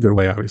 In a good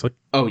way, obviously.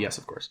 Oh, yes,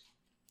 of course.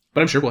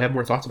 But I'm sure we'll have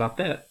more thoughts about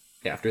that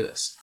after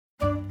this.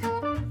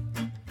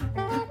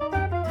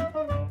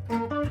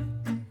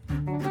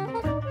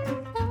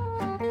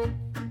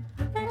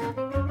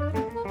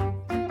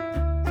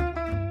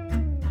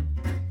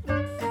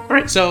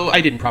 Alright, so I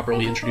didn't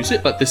properly introduce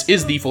it, but this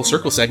is the Full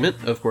Circle segment.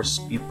 Of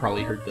course, you've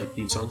probably heard the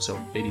theme song, so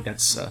maybe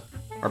that's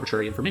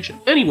arbitrary information.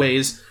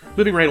 Anyways,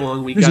 moving right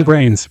along, we got... your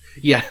brains.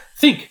 Yeah,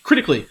 think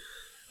critically.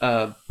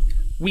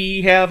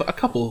 We have a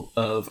couple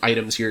of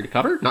items here to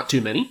cover, not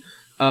too many.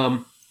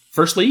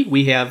 Firstly,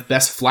 we have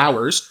Bess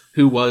Flowers,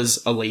 who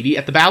was a lady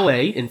at the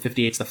ballet in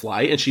 58's The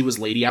Fly, and she was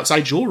lady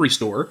outside jewelry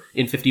store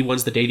in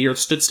 51's The Day the Earth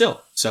Stood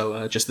Still.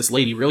 So just this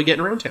lady really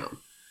getting around town.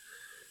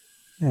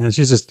 Yeah,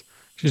 she's just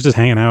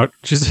hanging out.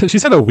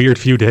 She's had a weird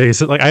few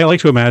days. Like, I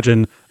like to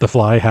imagine The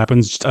Fly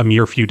happens just a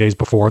mere few days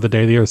before The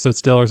Day the Earth Stood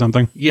Still or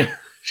something. Yeah,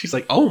 she's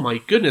like, oh my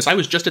goodness, I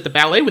was just at the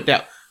ballet with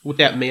that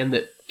man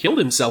that killed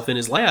himself in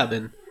his lab,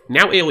 and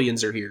now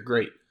aliens are here.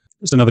 Great.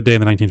 Just another day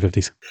in the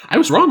 1950s. I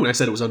was wrong when I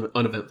said it was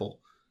uneventful.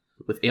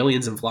 With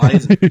aliens and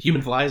flies and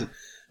human flies.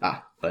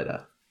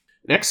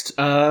 Next,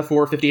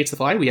 for 58's The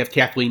Fly, we have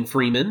Kathleen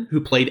Freeman, who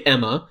played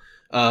Emma,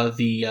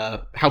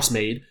 the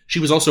housemaid.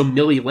 She was also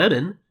Millie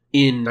Lemon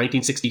in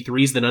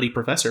 1963's The Nutty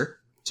Professor,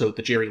 so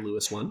the Jerry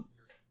Lewis one.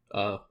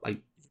 I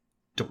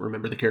don't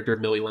remember the character of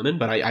Millie Lemon,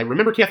 but I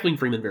remember Kathleen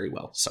Freeman very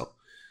well. So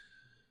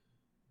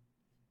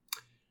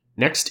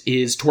Next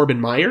is Torben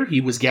Meyer.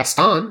 He was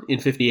Gaston in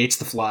 58's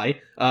The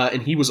Fly,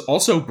 and he was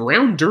also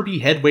Brown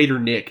Derby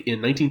headwaiter Nick in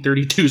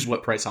 1932's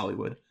What Price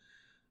Hollywood.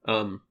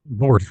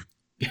 Lord.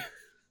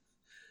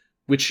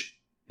 Which,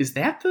 is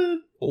that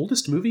the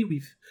oldest movie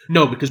we've...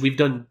 No, because we've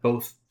done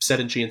both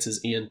Seven Chances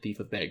and Thief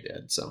of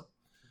Baghdad, so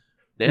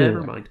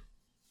never mind.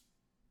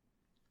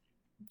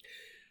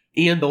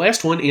 And the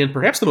last one, and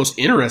perhaps the most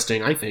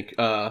interesting, I think,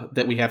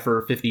 that we have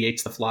for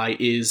 58's The Fly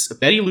is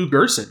Betty Lou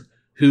Gerson,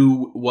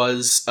 who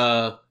was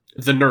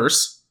the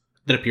nurse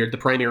that appeared, the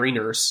primary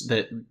nurse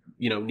that,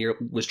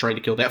 was trying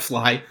to kill that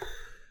fly.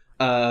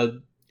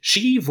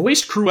 She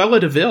voiced Cruella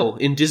de Vil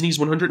in Disney's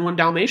 101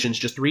 Dalmatians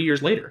just 3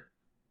 years later.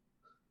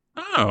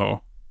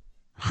 Oh.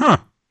 Huh.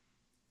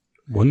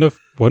 Wouldn't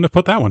have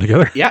put that one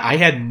together. Yeah, I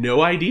had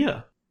no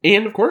idea.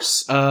 And, of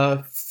course,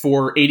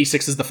 for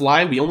 86's The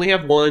Fly, we only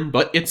have one,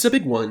 but it's a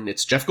big one.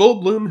 It's Jeff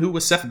Goldblum, who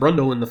was Seth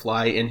Brundle in The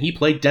Fly, and he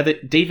played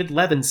David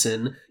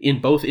Levinson in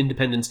both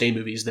Independence Day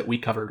movies that we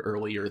covered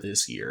earlier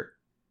this year.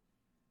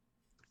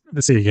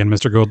 Let's see again,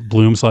 Mr.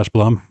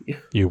 Goldblum/Blum. Yeah.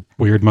 You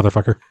weird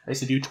motherfucker. Nice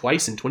to do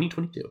twice in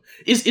 2022.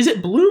 Is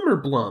it Bloom or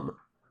Blum?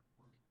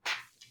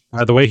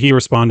 The way he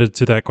responded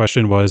to that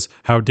question was,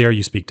 "How dare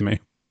you speak to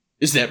me?"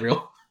 Is that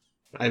real?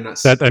 I'm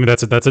not. That's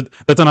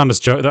an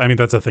honest joke. I mean,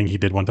 that's a thing he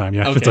did one time.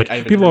 Yeah, okay, it's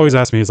like people always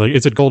ask me, "Is like,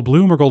 is it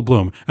Goldblum or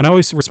Goldblum?" And I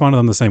always respond to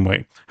them the same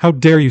way. How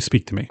dare you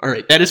speak to me? All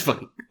right, that is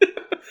funny.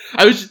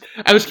 I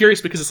was curious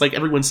because it's like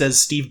everyone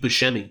says Steve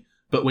Buscemi,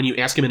 but when you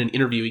ask him in an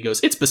interview, he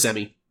goes, "It's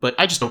Buscemi," but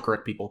I just don't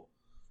correct people.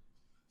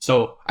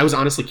 So I was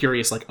honestly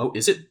curious, like, oh,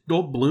 is it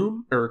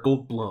Goldblum or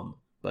Goldblum?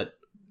 But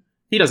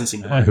he doesn't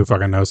seem to. Who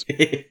fucking knows?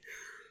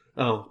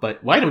 Oh,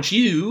 but why don't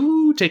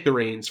you take the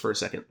reins for a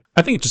second?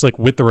 I think just like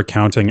with the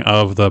recounting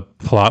of the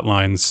plot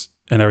lines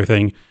and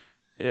everything,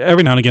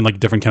 every now and again, like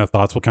different kind of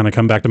thoughts will kind of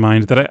come back to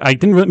mind that I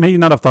didn't maybe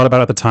not have thought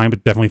about at the time,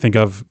 but definitely think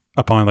of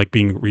upon like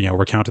being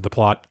recounted the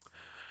plot.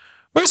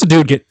 Where does a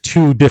dude get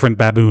 2 different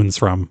baboons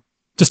from?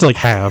 Just to like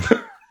have.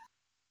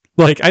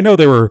 Like, I know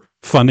they were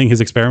funding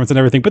his experiments and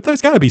everything, but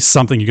there's got to be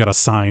something you got to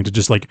sign to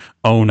just like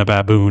own a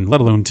baboon,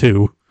 let alone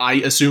 2. I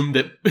assume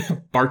that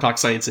Bartok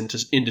Science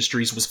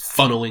Industries was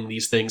funneling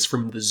these things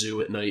from the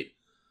zoo at night.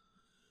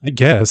 I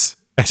guess.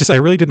 I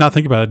really did not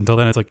think about it until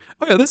then. It's like,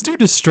 oh yeah, this dude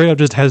just straight up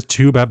just has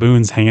 2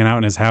 baboons hanging out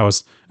in his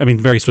house. I mean,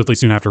 very swiftly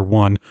soon after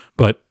 1,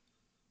 but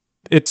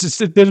it just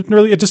kind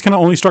of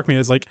only struck me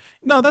as like,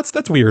 no,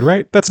 that's weird,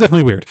 right? That's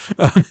definitely weird.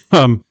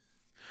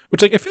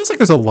 Which like it feels like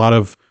there's a lot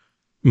of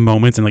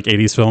moments in like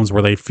 80s films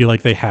where they feel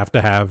like they have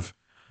to have,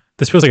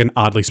 this feels like an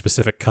oddly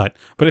specific cut,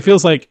 but it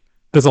feels like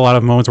there's a lot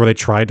of moments where they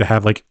tried to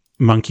have like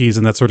monkeys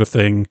and that sort of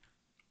thing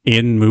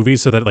in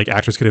movies so that like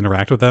actors could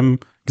interact with them,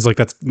 because like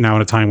that's now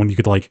in a time when you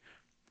could like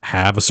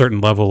have a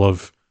certain level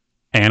of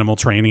animal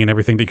training and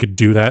everything that you could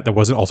do that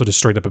wasn't also just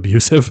straight up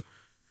abusive.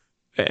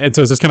 And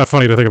so it's just kind of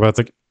funny to think about. It's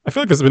like I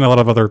feel like there's been a lot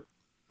of other,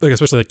 like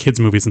especially like kids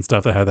movies and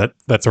stuff that had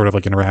that sort of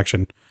like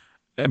interaction,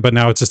 but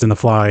now it's just in The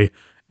Fly.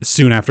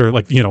 Soon after,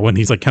 like, when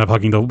he's like kind of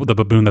hugging the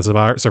baboon that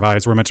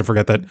survives, we're meant to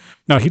forget that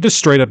no, he just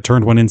straight up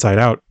turned one inside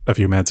out a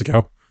few minutes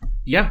ago.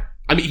 Yeah,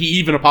 I mean, he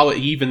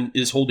even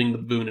is holding the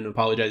baboon and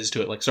apologizes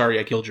to it, like, "Sorry,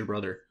 I killed your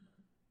brother."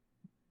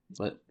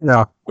 But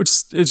yeah, which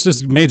it's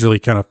just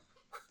majorly kind of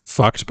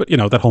fucked. But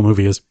that whole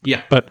movie is.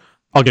 Yeah. But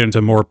I'll get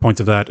into more points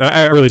of that.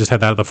 I really just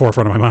had that at the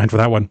forefront of my mind for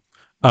that one.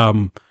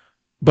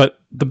 But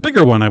the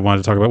bigger one I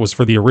wanted to talk about was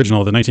for the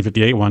original, the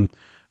 1958 one.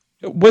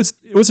 Was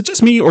it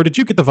just me, or did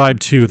you get the vibe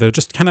too that it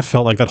just kind of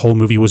felt like that whole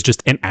movie was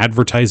just an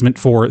advertisement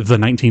for the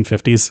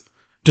 1950s?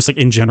 Just like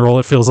in general,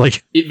 it feels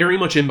like it very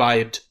much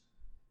imbibed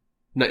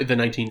the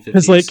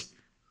 1950s.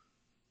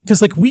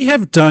 Because we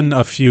have done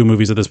a few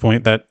movies at this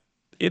point that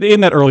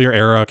in that earlier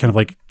era, kind of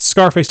like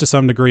Scarface to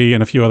some degree,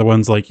 and a few other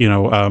ones like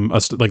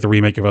like the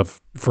remake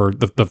for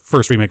the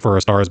first remake for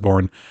A Star Is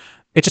Born.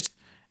 It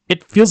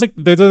feels like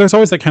there's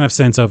always that kind of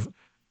sense of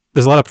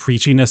there's a lot of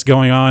preachiness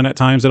going on at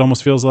times. It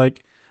almost feels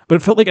like. But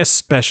it felt like,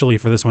 especially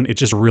for this one, it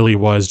just really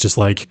was just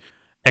like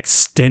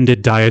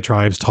extended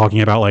diatribes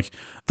talking about like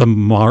the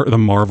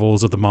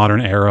marvels of the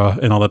modern era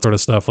and all that sort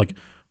of stuff. Like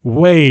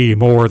way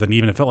more than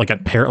even it felt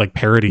like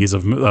parodies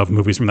of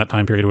movies from that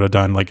time period would have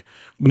done. Like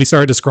when he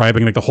started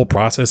describing like the whole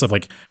process of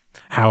like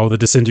how the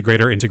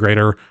disintegrator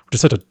integrator, which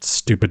is such a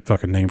stupid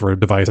fucking name for a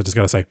device, I just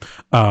gotta say,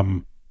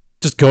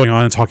 just going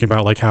on and talking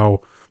about like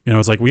how.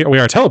 It's like we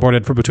are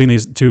teleported between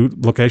these 2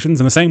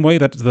 locations in the same way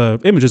that the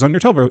images on your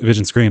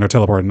television screen are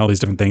teleported and all these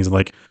different things, and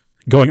like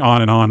going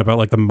on and on about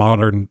like the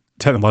modern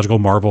technological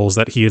marvels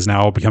that he is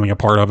now becoming a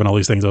part of and all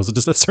these things. I was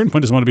just at a certain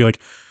point just want to be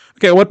like,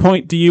 okay, at what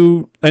point do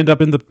you end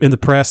up in the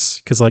press?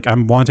 Because like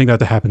I'm wanting that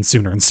to happen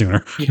sooner and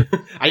sooner.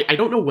 I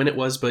don't know when it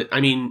was, but I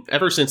mean,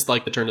 ever since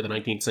like the turn of the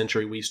 19th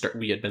century,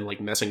 we had been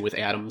like messing with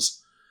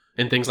atoms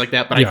and things like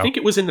that. But yeah. I think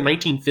it was in the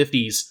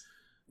 1950s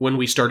when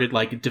we started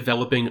like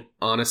developing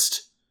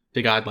honest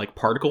to God, like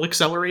particle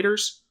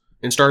accelerators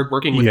and started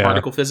working with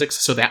particle physics.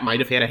 So that might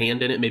have had a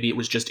hand in it. Maybe it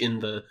was just in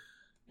the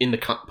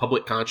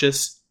public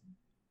conscience.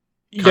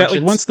 Yeah,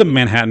 like once the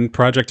Manhattan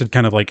Project had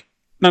kind of like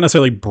not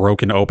necessarily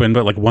broken open,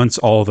 but like once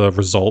all the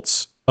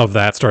results of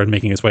that started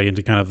making its way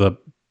into kind of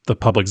the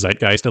public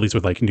zeitgeist, at least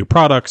with like new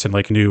products and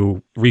like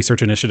new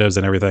research initiatives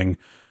and everything.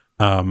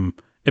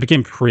 It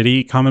became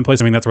pretty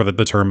commonplace. I mean, that's where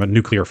the term a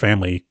nuclear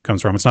family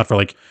comes from. It's not for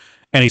like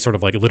any sort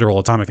of like literal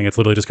atomic thing. It's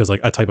literally just because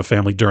like a type of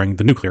family during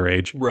the nuclear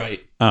age.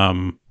 Right.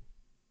 And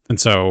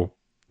so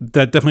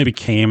that definitely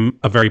became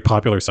a very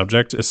popular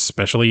subject,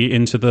 especially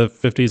into the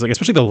 50s, like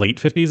especially the late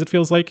 50s, it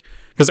feels like.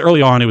 Because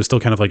early on, it was still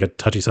kind of like a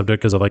touchy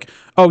subject because of like,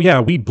 oh yeah,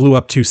 we blew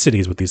up 2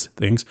 cities with these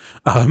things.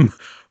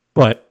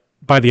 But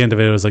by the end of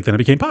it, it was like, then it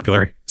became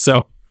popular.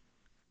 So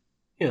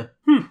yeah.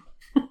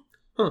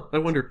 Huh, I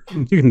wonder.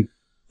 You can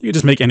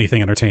just make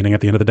anything entertaining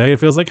at the end of the day. It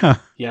feels like, huh?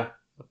 Yeah.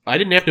 I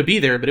didn't have to be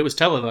there, but it was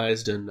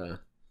televised and it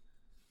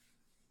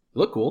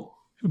looked cool.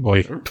 Oh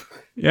boy.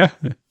 Yeah.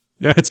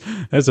 Yeah, that's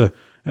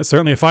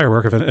certainly a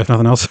firework if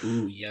nothing else.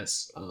 Ooh,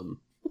 yes.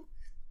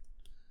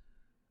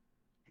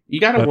 You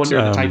gotta wonder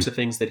the types of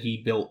things that he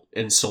built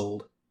and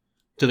sold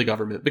to the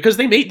government, because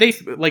they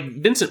like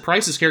Vincent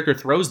Price's character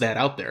throws that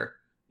out there,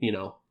 you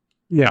know.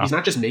 Yeah. He's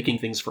not just making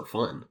things for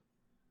fun.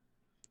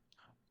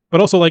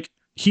 But also, like,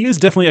 he is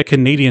definitely a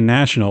Canadian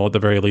national at the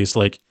very least.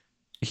 Like,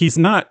 he's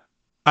not.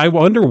 I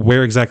wonder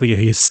where exactly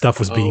his stuff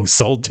was being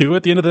sold to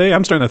at the end of the day.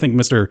 I'm starting to think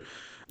Mr.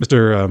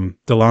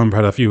 Delambre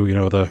had a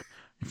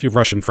few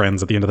Russian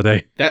friends at the end of the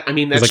day. That's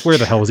like, where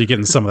the hell was he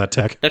getting some of that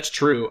tech? That's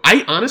true.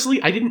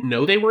 I didn't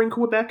know they were in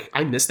Quebec.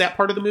 I missed that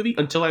part of the movie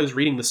until I was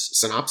reading the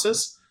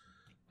synopsis.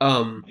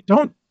 I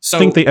don't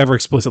think they ever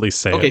explicitly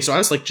say it. Okay, so I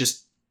was like,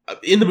 just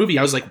in the movie,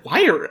 I was like,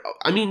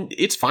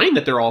 it's fine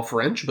that they're all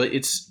French, but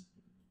it's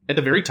at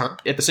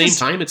the same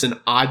time, it's an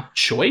odd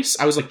choice.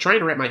 I was like trying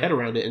to wrap my head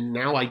around it, and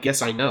now I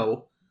guess I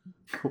know.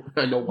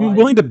 I know why. I'm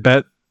willing to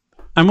bet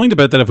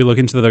that if we look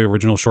into the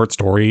original short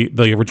story,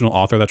 the original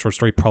author of that short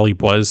story probably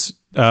was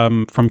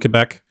from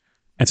Quebec.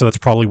 And so that's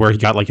probably where he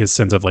got like his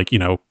sense of like,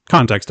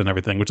 context and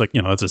everything, which like,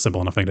 that's a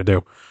simple enough thing to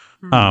do.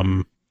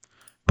 Mm-hmm.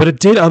 But it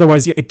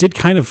did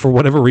kind of, for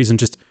whatever reason,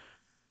 just,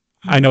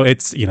 I know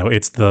it's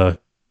the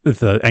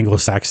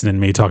Anglo-Saxon in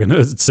me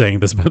saying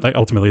this, but like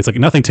ultimately it's like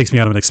nothing takes me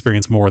out of an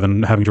experience more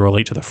than having to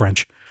relate to the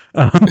French.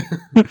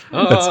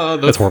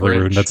 That's horribly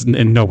rude. That's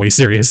in no way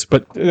serious,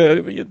 but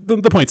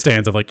the point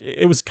stands of like,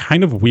 it was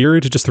kind of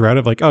weird just throughout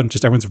of like,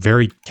 just everyone's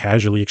very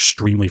casually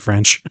extremely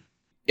French.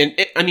 And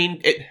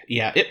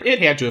it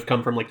had to have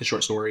come from like the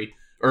short story,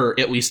 or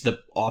at least the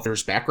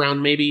author's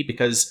background, maybe,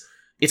 because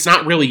it's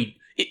not really,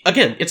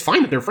 again, it's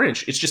fine that they're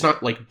French. It's just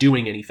not like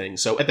doing anything.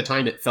 So at the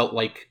time it felt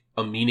like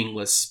a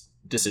meaningless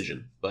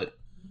decision, but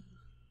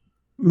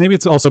maybe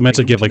it's also meant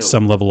to give like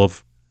some level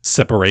of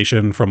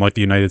separation from like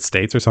the United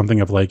States or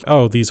something, of like,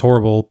 these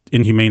horrible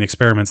inhumane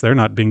experiments, they're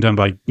not being done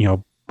by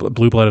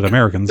blue-blooded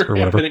Americans or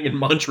whatever. Happening in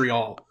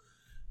Montreal.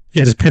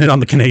 Yeah, just pin it on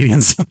the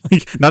Canadians.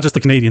 Not just the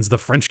Canadians, the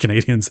French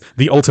Canadians,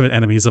 the ultimate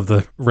enemies of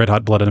the red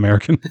hot blooded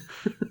American.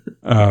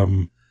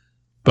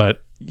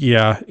 But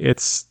yeah,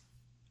 it's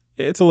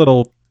a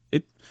little,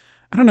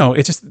 I don't know.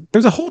 It's just,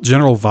 there's a whole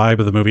general vibe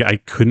of the movie I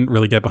couldn't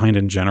really get behind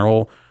in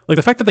general. Like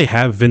the fact that they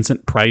have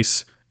Vincent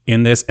Price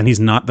in this and he's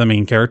not the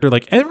main character.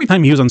 Like every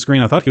time he was on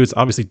screen, I thought he was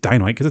obviously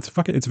dynamite because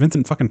it's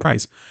Vincent fucking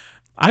Price.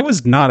 I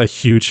was not a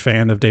huge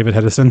fan of David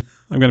Hedison.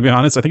 I'm going to be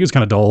honest. I think he was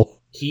kind of dull.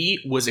 He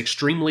was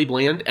extremely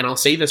bland, and I'll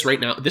say this right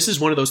now. This is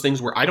one of those things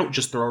where I don't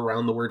just throw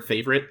around the word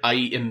favorite.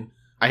 I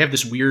have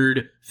this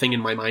weird thing in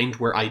my mind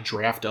where I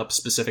draft up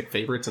specific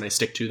favorites and I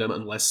stick to them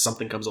unless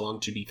something comes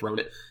along to dethrone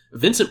it.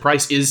 Vincent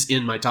Price is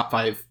in my top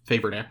 5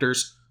 favorite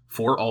actors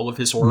for all of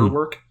his horror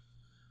work.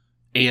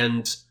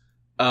 And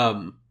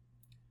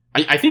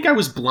I think I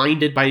was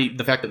blinded by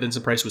the fact that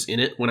Vincent Price was in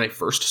it when I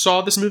first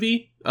saw this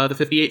movie, The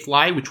 58th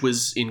Fly, which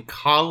was in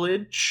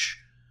college.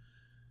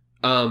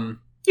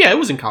 Yeah, it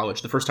was in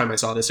college the first time I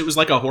saw this. It was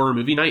like a horror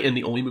movie night, and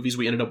the only movies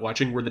we ended up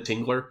watching were The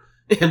Tingler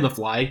and The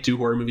Fly, 2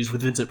 horror movies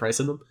with Vincent Price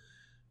in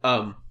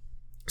them.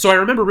 So I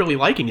remember really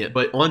liking it,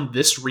 but on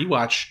this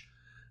rewatch,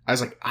 I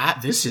was like,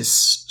 this is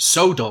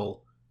so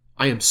dull.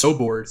 I am so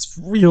bored. It's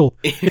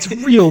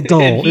real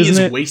dull, and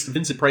isn't it?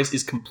 Vincent Price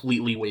is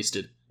completely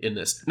wasted in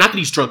this. Not that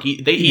he's drunk,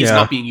 he's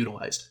not being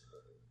utilized.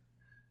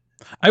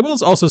 I will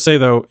also say,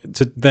 though,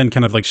 to then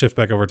kind of like shift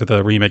back over to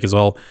the remake as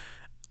well,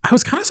 I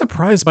was kind of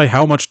surprised by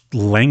how much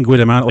languid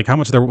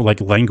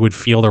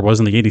feel there was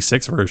in the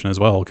 86 version as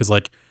well, because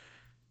like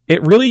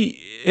it really,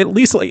 at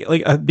least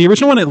the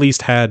original one at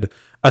least had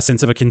a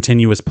sense of a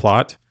continuous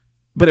plot,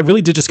 but it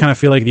really did just kind of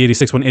feel like the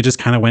 86 one, it just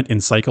kind of went in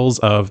cycles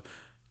of,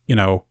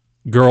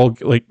 girl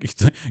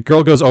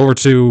goes over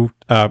to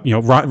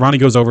Ronnie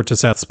goes over to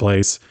Seth's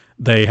place.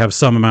 They have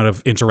some amount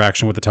of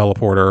interaction with the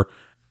teleporter.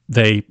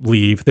 They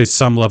leave. There's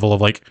some level of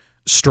like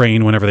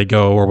strain whenever they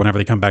go or whenever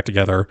they come back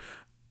together.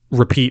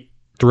 Repeat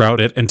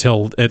throughout it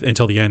until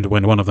the end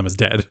when one of them is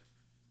dead.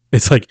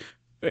 It's like,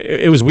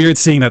 it was weird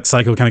seeing that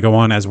cycle kind of go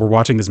on as we're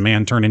watching this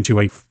man turn into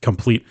a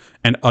complete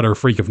and utter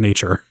freak of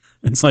nature.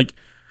 It's like,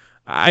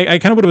 I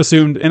kind of would have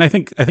assumed, and I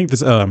think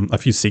there's a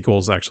few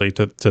sequels actually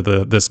to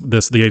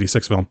the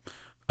 86 film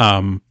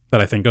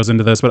that I think goes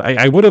into this, but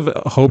I would have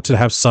hoped to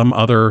have some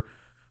other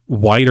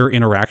wider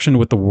interaction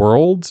with the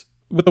world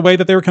with the way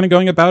that they were kind of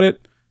going about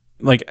it.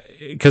 like,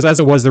 because as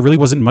it was, there really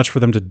wasn't much for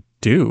them to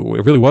do.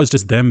 It really was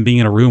just them being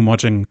in a room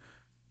watching,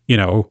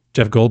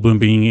 Jeff Goldblum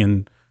being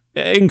in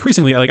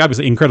increasingly, like,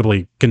 obviously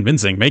incredibly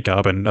convincing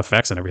makeup and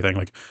effects and everything.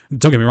 Like,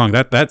 don't get me wrong,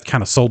 that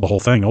kind of sold the whole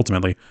thing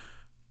ultimately.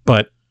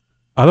 But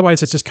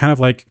otherwise, it's just kind of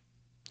like,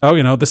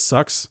 oh, this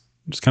sucks.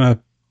 Just kind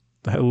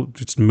of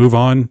just move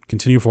on,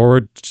 continue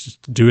forward,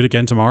 just do it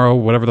again tomorrow,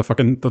 whatever the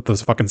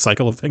fucking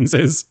cycle of things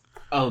is.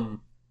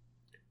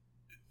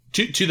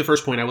 To the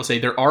first point, I will say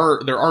there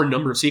are a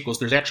number of sequels.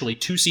 There's actually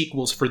 2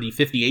 sequels for the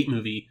 58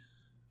 movie,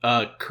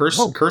 Curse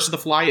of the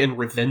Fly and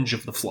Revenge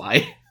of the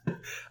Fly.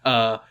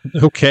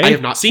 Okay. I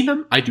have not seen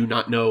them. I do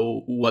not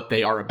know what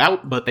they are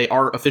about, but they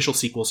are official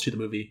sequels to the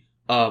movie.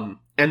 And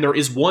there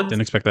is one.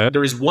 Didn't expect that.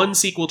 There is one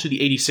sequel to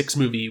the 86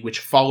 movie which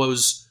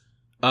follows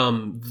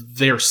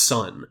their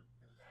son.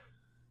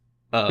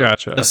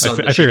 Gotcha. I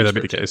figured that'd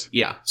be the case.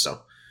 Yeah.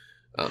 So.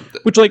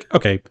 Which, like,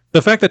 okay,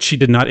 the fact that she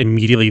did not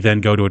immediately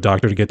then go to a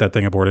doctor to get that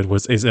thing aborted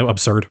is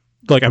absurd.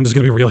 Like, I'm just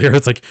gonna be real here.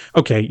 It's like,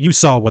 okay, you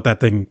saw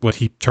what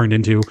he turned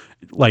into.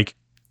 Like,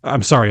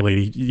 I'm sorry,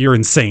 lady, you're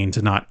insane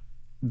to not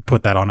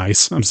put that on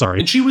ice. I'm sorry.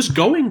 And she was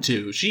going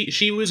to.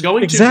 She was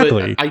going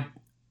exactly. to. But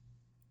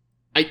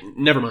I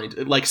never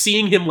mind. Like,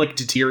 seeing him like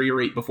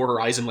deteriorate before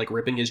her eyes and like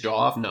ripping his jaw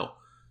off. No,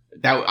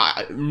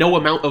 no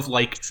amount of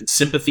like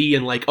sympathy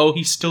and like, oh,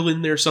 he's still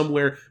in there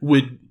somewhere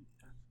would.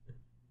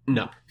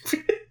 No.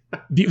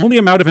 The only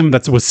amount of him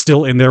that was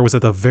still in there was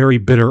at the very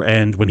bitter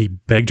end when he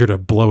begged her to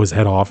blow his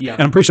head off. Yeah.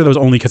 And I'm pretty sure that was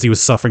only because he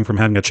was suffering from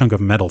having a chunk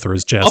of metal through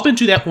his chest. Up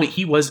until that point,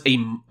 he was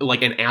an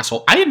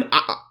asshole.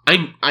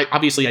 I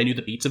obviously I knew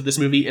the beats of this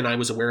movie and I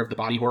was aware of the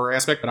body horror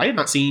aspect, but I had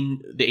not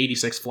seen the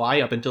 86 Fly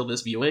up until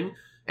this viewing,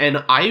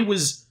 and I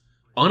was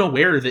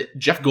unaware that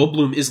Jeff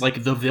Goldblum is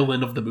like the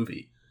villain of the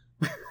movie.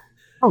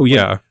 Oh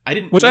yeah, I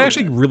didn't. Which I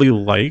actually really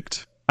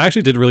liked. I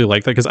actually did really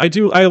like that because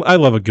I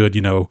love a good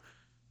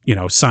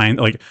science,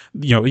 like,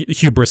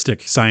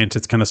 hubristic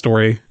scientist kind of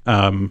story.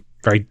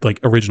 Very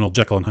like original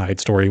Jekyll and Hyde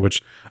story,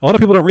 which a lot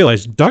of people don't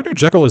realize. Dr.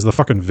 Jekyll is the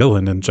fucking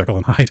villain in Jekyll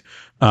and Hyde.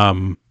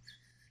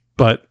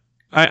 But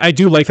I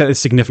do like that it's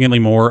significantly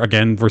more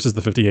again versus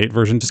the 58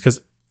 version, just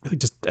because really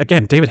just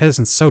again David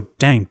Hedison's so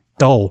dang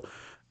dull,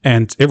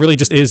 and it really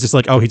just is just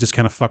like, oh, he just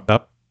kind of fucked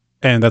up,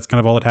 and that's kind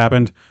of all that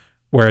happened.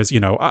 Whereas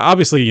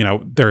obviously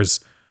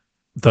there's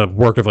the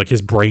work of like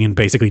his brain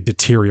basically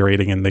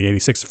deteriorating in the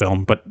 86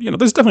 film, but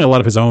there's definitely a lot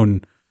of his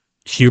own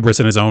hubris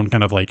and his own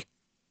kind of like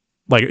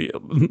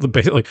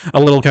basically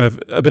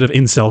a bit of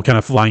incel kind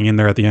of flying in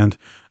there at the end,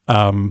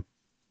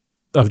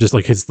 of just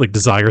like his like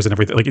desires and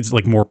everything. Like it's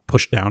like more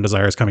pushed down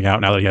desires coming out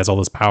now that he has all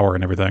this power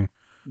and everything.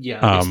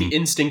 Yeah, it's the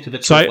instinct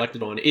that's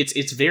reflected on.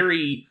 It's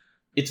very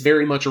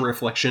much a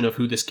reflection of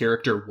who this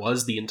character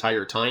was the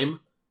entire time,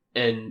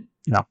 and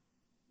yeah,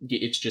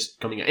 it's just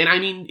coming out. And I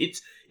mean,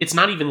 it's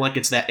not even like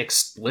it's that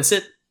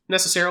explicit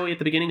necessarily at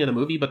the beginning of the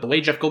movie, but the way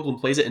Jeff Goldblum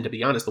plays it, and to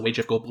be honest, the way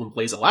Jeff Goldblum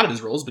plays a lot of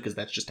his roles, because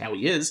that's just how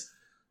he is,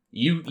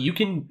 you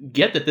can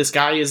get that this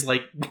guy is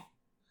like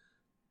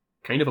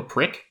kind of a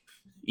prick,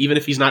 even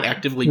if he's not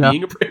actively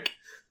being a prick.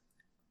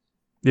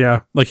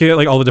 Yeah, like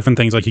all the different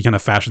things, like he kind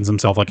of fashions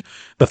himself, like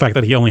the fact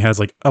that he only has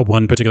like a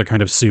one particular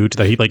kind of suit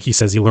that he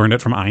says he learned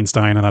it from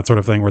Einstein and that sort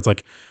of thing, where it's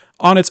like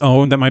on its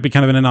own that might be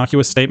kind of an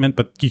innocuous statement,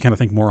 but you kind of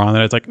think more on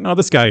it. It's like, no,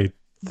 this guy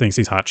thinks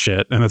he's hot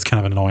shit, and that's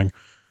kind of annoying.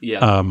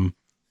 Yeah.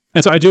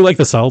 And so I do like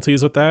the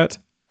subtleties with that,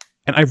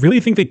 and I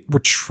really think they were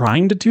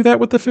trying to do that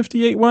with the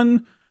 58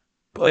 one.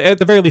 But at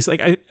the very least,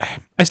 like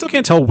I still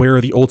can't tell where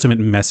the ultimate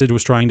message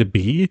was trying to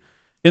be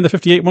in the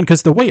 58 one,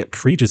 because the way it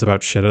preaches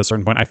about shit at a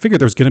certain point, I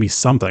figured there's going to be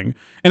something,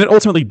 and it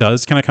ultimately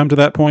does kind of come to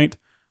that point.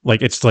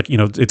 Like it's like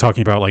it's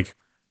talking about like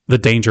the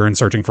danger in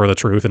searching for the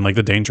truth, and like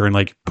the danger in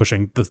like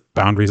pushing the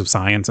boundaries of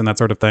science and that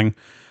sort of thing.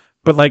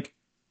 But like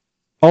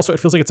also,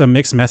 it feels like it's a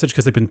mixed message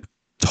because they've been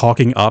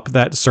talking up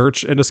that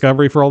search and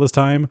discovery for all this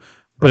time,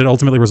 but it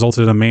ultimately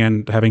resulted in a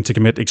man having to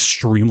commit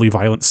extremely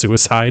violent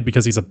suicide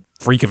because he's a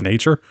freak of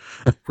nature.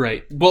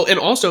 Right. Well, and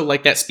also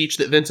like that speech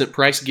that Vincent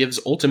Price gives,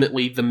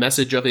 ultimately the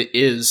message of it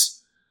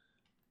is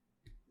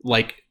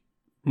like,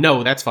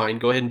 no, that's fine.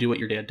 Go ahead and do what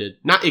your dad did.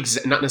 Not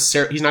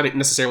necessarily. He's not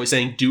necessarily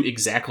saying do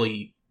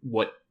exactly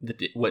what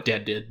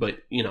dad did, but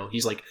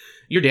he's like,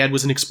 your dad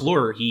was an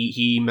explorer.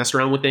 He messed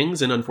around with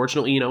things, and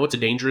unfortunately, it's a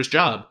dangerous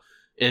job.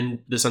 And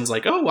the son's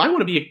like, oh, I want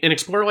to be an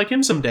explorer like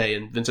him someday.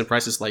 And Vincent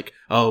Price is like,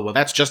 oh, well,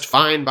 that's just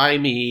fine by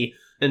me.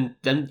 And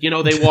then,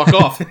 they walk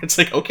off. It's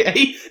like,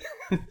 okay,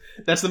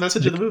 that's the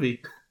message of the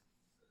movie.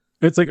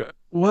 It's like,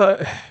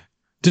 what?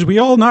 Did we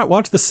all not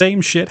watch the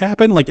same shit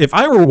happen? Like, if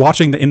I were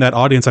watching in that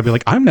audience, I'd be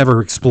like, I'm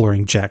never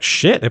exploring jack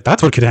shit, if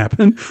that's what could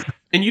happen.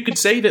 And you could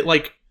say that,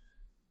 like,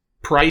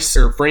 Price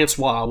or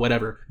Francois,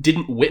 whatever,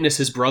 didn't witness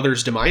his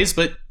brother's demise,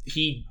 but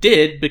he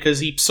did, because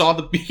he saw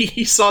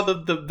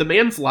the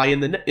man fly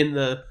in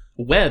the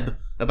web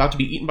about to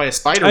be eaten by a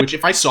spider. Which,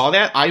 if I saw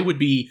that, I would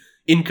be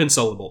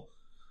inconsolable.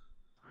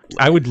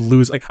 I would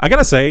lose. Like, I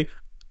gotta say,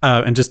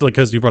 and just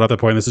because you brought up that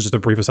point, this is just a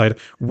brief aside.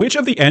 Which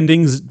of the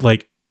endings,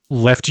 like,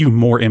 left you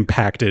more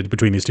impacted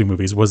between these two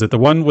movies? Was it the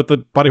one with the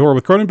body horror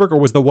with Cronenberg, or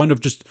was the one of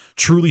just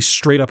truly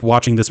straight up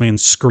watching this man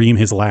scream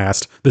his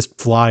last, this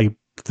fly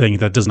thing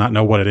that does not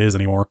know what it is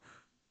anymore?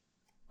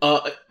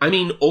 I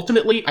mean,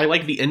 ultimately, I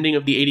like the ending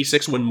of the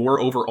 86 one more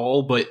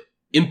overall, but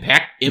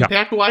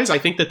impact-wise, I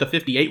think that the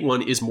 58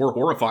 one is more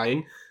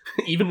horrifying.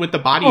 Even with the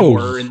body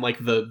horror and, like,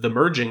 the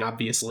merging,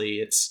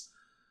 obviously,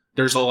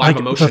 there's a lot of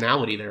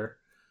emotionality there.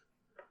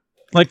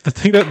 Like, the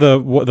thing that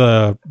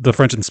the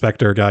French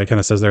inspector guy kind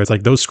of says there, it's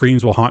like, those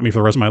screams will haunt me for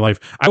the rest of my life.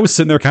 I was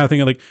sitting there kind of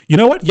thinking, like, you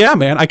know what? Yeah,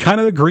 man, I kind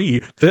of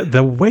agree.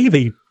 The way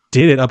they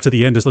did it up to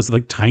the end, just those,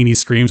 like, tiny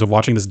screams of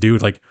watching this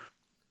dude, like,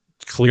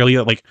 clearly,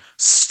 like,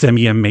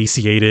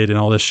 semi-emaciated and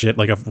all this shit,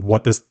 like, of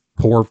what this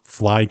poor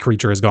fly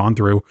creature has gone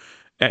through.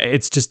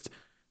 It's just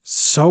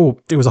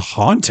it was a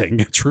haunting,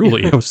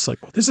 truly. I was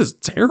like, well, this is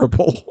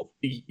terrible.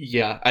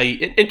 Yeah,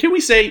 and can we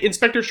say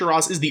Inspector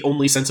Shiraz is the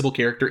only sensible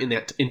character in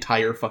that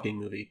entire fucking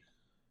movie?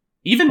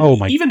 Even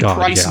God,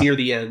 Price near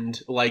the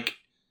end, like,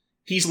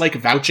 he's, like,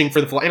 vouching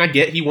for the fly, and I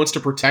get he wants to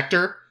protect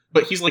her,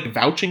 but he's, like,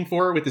 vouching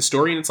for her with his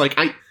story, and it's like,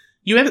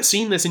 you haven't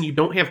seen this and you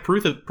don't have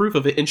proof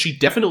of it, and she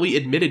definitely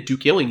admitted to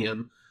killing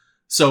him,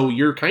 so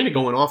you're kind of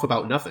going off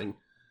about nothing.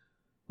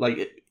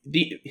 Like,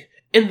 the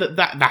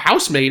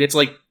housemaid, it's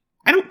like,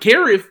 I don't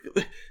care if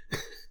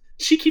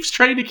she keeps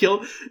trying to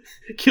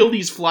kill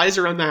these flies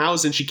around the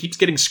house and she keeps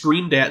getting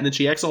screamed at and then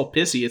she acts all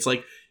pissy. It's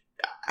like,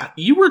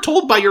 you were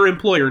told by your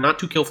employer not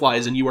to kill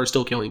flies and you are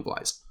still killing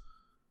flies.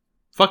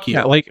 Fuck you.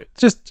 Yeah, like,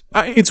 just,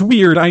 it's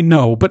weird, I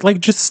know, but,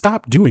 like, just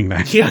stop doing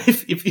that. Yeah,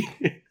 if you,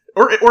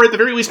 or at the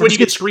very least, when you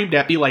get screamed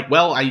at, be like,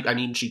 well, I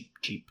mean,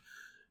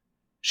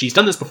 she's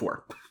done this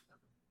before.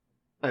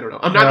 I don't know.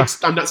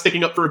 I'm not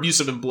sticking up for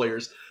abusive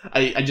employers.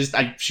 I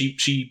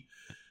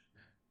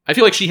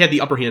feel like she had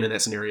the upper hand in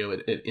that scenario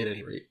at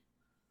any rate.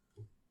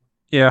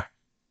 Yeah.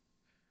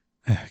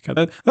 God,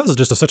 that was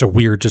just such a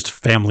weird, just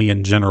family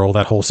in general,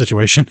 that whole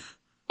situation.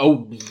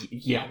 Oh,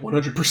 yeah,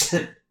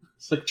 100%.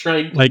 It's like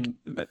trying to... Like,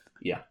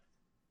 yeah.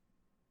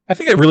 I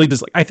think it really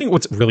does... I think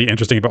what's really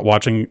interesting about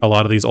watching a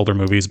lot of these older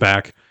movies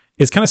back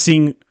is kind of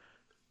seeing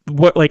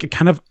what, like, it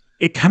kind of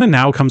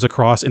now comes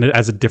across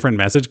as a different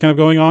message kind of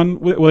going on.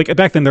 Like,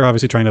 back then, they're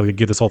obviously trying to, like,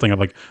 give this whole thing of,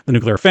 like, the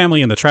nuclear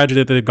family and the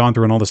tragedy that they've gone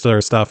through and all this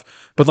other stuff.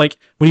 But, like,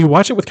 when you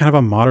watch it with kind of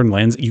a modern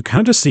lens, you kind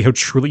of just see how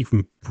truly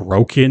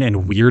broken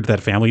and weird that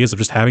family is, of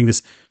just having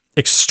this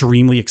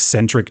extremely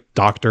eccentric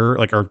doctor,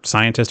 like, or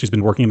scientist who's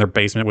been working in their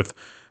basement with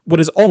what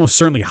is almost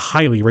certainly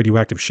highly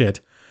radioactive shit.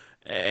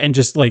 And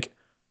just, like,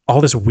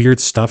 all this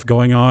weird stuff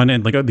going on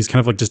and, like, these kind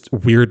of, like, just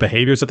weird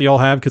behaviors that they all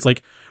have. Because,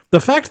 like,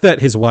 the fact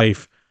that his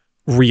wife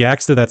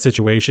reacts to that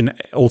situation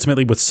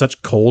ultimately with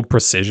such cold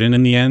precision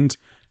in the end,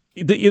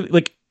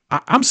 like,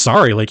 I'm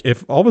sorry, like,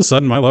 if all of a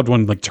sudden my loved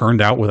one, like,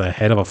 turned out with a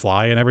head of a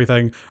fly and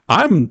everything,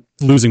 I'm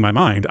losing my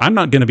mind. I'm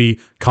not going to be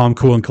calm,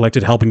 cool, and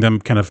collected helping them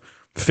kind of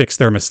fix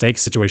their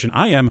mistakes situation.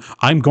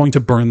 I'm going to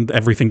burn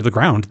everything to the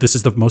ground. This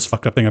is the most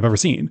fucked up thing I've ever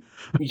seen.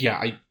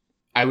 Yeah,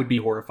 I would be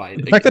horrified.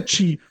 The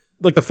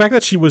fact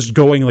that she was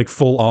going, like,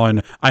 full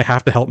on, I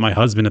have to help my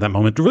husband at that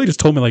moment, really just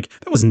told me, like,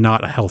 that was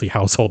not a healthy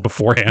household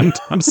beforehand.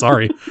 I'm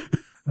sorry.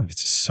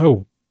 It's just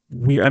so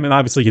weird. I mean,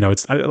 obviously,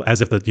 it's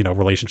as if the,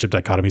 relationship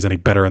dichotomy is any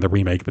better in the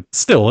remake, but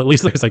still, at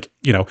least there's, like,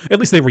 at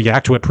least they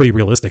react to it pretty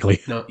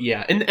realistically. No,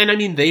 yeah. And I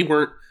mean,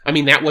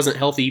 that wasn't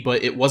healthy,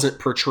 but it wasn't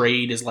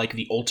portrayed as, like,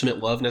 the ultimate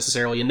love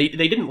necessarily. And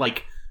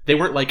they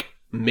weren't, like,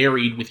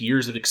 married with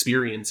years of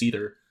experience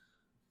either.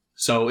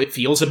 So it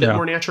feels a bit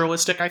more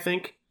naturalistic, I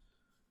think.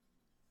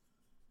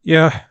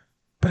 Yeah,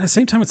 but at the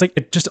same time, it's like,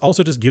 it just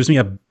also just gives me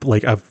a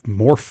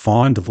more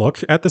fond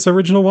look at this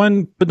original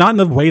one, but not in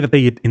the way that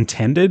they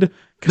intended,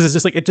 because it's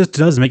just like, it just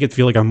does make it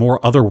feel like a more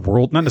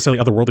otherworld, not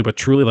necessarily otherworldly, but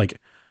truly, like,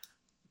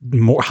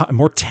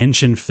 more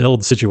tension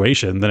filled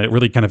situation than it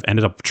really kind of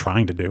ended up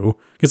trying to do.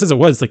 Because as it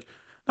was, like,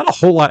 not a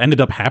whole lot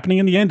ended up happening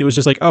in the end. It was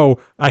just like, oh,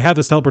 I have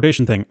this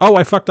teleportation thing. Oh,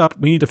 I fucked up.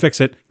 We need to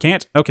fix it.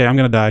 Can't. Okay, I'm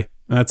gonna die.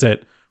 And that's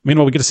it.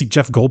 Meanwhile, we get to see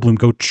Jeff Goldblum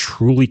go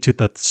truly to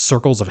the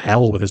circles of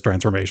hell with his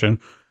transformation.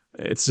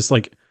 It's just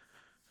like,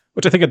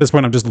 which I think at this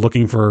point I'm just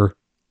looking for,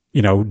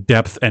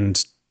 depth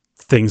and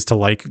things to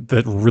like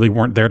that really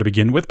weren't there to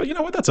begin with. But you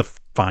know what? That's a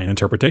fine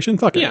interpretation.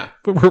 Fuck it. Yeah.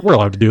 We're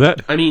allowed to do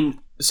that. I mean,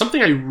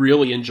 something I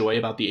really enjoy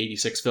about the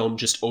 86 film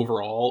just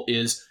overall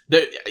is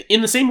that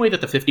in the same way that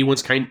the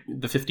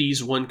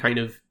 50s one kind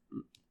of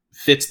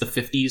fits the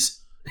 50s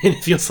and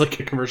it feels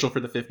like a commercial for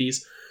the 50s.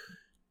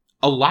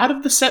 A lot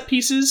of the set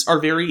pieces are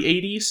very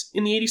 80s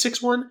in the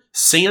 86 one.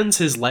 Sans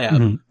his lab.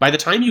 Mm-hmm. By the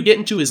time you get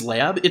into his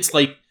lab, it's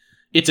like,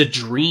 it's a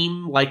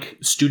dream, like,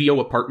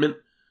 studio apartment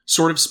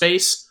sort of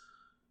space,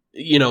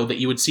 that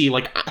you would see,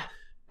 like,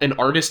 an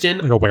artist in.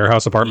 Like a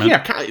warehouse apartment?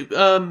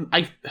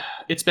 Yeah.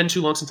 It's been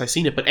too long since I've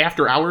seen it, but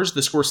After Hours,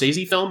 the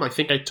Scorsese film, I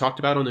think I talked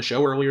about on the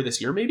show earlier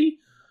this year, maybe?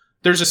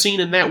 There's a scene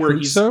in that where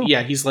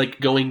he's, like,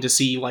 going to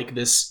see, like,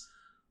 this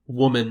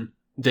woman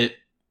that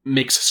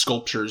makes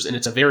sculptures, and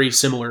it's a very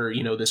similar,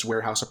 this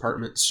warehouse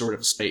apartment sort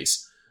of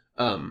space.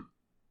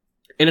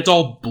 And it's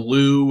all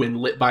blue and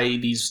lit by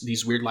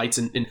these weird lights.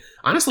 And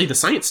honestly, the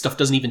science stuff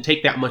doesn't even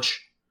take that much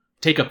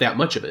take up that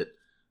much of it.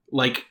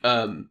 Like,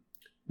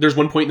 there's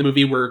one point in the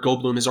movie where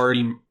Goldblum is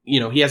already,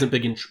 he hasn't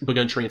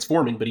begun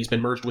transforming, but he's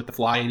been merged with the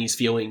Fly and he's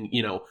feeling,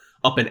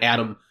 up and at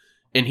him.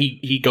 And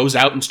he goes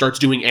out and starts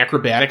doing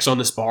acrobatics on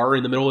this bar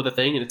in the middle of the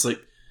thing. And it's like,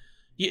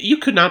 you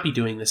could not be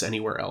doing this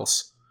anywhere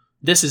else.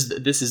 This is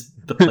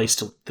the place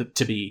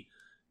to be.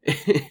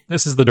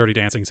 This is the Dirty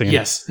Dancing scene.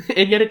 Yes.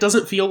 And yet it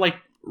doesn't feel like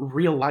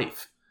real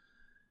life.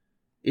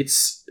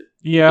 It's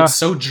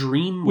so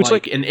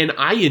dreamlike, and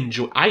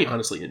I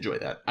honestly enjoy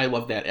that. I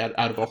love that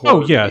out of a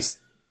horror. Oh yes,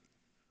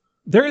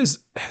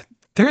 movie.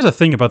 There's a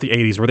thing about the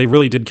 80s where they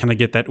really did kind of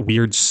get that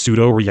weird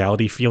pseudo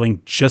reality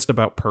feeling just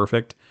about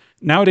perfect.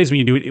 Nowadays, when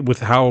you do it with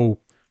how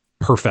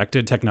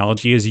perfected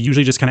technology is, you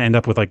usually just kind of end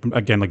up with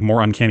like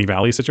more uncanny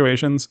valley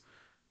situations.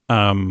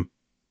 And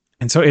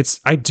so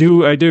I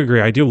do agree.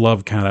 I do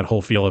love kind of that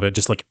whole feel of it,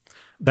 just like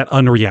that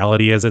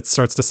unreality as it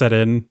starts to set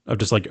in of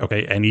just like,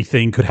 okay,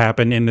 anything could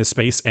happen in this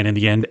space, and in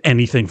the end,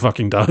 anything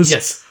fucking does.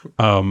 Yes.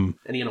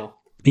 Any and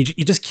all. You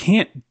just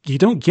can't. You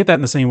don't get that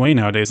in the same way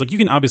nowadays. Like you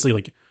can obviously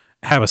like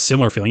have a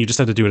similar feeling. You just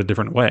have to do it a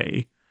different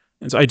way.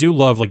 And so I do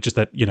love like just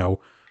that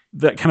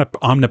that kind of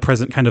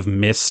omnipresent kind of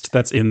mist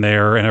that's in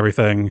there and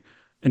everything,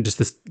 and just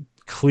this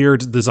clear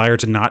desire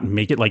to not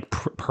make it like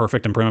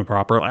perfect and prim and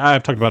proper.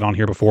 I've talked about it on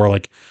here before.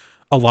 Like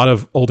a lot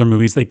of older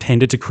movies, they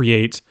tended to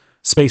create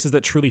spaces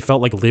that truly felt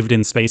like lived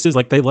in spaces.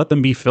 Like they let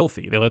them be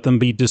filthy. They let them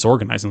be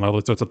disorganized and all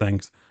those sorts of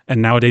things.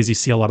 And nowadays you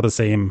see a lot of the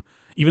same,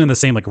 even in the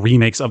same like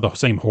remakes of the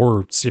same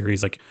horror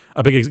series. Like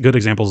a good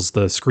example is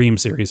the Scream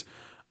series.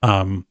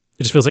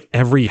 It just feels like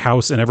every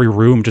house and every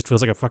room just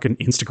feels like a fucking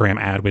Instagram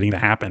ad waiting to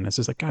happen. It's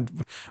just like, God,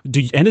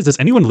 does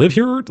anyone live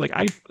here? Like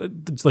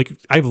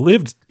I've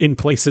lived in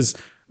places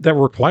that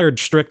required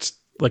strict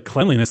like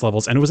cleanliness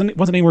levels, and it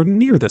wasn't anywhere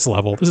near this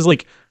level. This is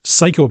like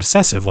psycho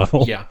obsessive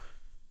level. Yeah.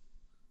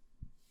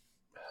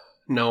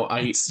 No,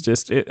 it's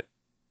just it.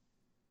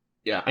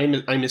 Yeah,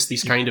 I miss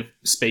these kind of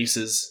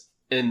spaces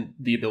and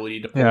the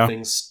ability to pull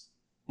things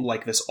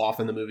like this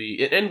off in the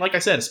movie. And like I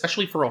said,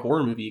 especially for a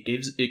horror movie,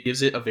 it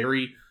gives it a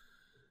very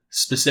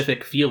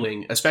specific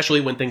feeling,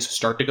 especially when things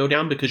start to go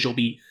down, because you'll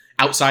be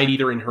outside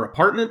either in her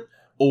apartment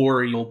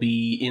or you'll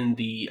be in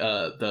the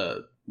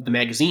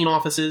magazine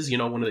offices,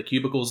 one of the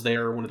cubicles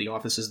there, one of the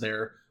offices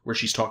there where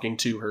she's talking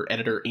to her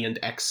editor and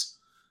ex.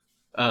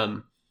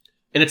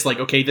 And it's like,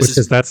 okay,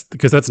 because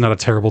that's not a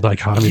terrible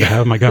dichotomy to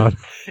have. My God.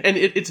 And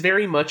it's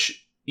very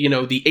much,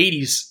 the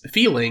 80s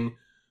feeling,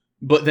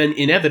 but then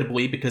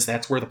inevitably, because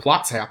that's where the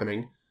plot's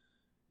happening,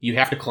 you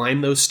have to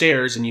climb those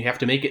stairs and you have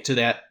to make it to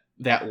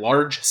that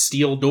large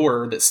steel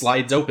door that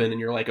slides open, and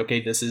you're like,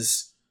 okay, this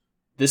is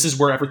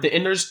where everything.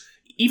 And there's,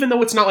 even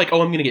though it's not like,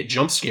 oh, I'm going to get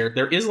jump scared,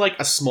 there is like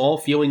a small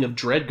feeling of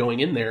dread going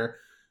in there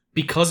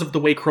because of the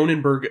way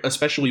Cronenberg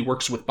especially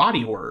works with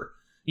body horror.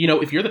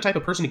 If you're the type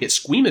of person to get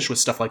squeamish with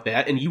stuff like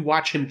that, and you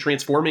watch him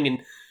transforming and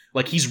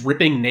like he's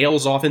ripping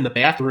nails off in the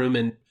bathroom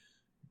and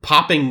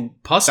popping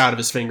pus out of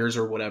his fingers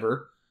or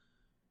whatever,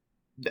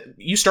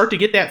 you start to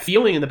get that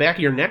feeling in the back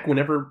of your neck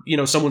whenever,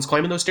 someone's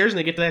climbing those stairs and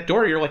they get to that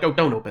door. You're like, oh,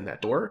 don't open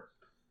that door.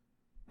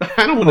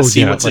 I don't want to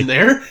see what's in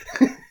there.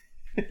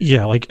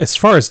 Yeah, like as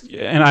far as,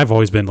 and I've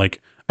always been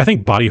like, I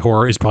think body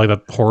horror is probably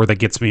the horror that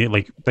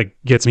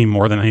gets me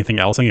more than anything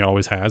else, and it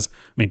always has.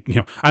 I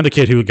mean, I'm the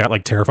kid who got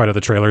like terrified of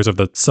the trailers of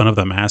the Son of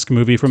the Mask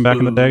movie from back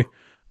in the day.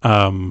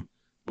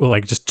 Well,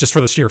 like just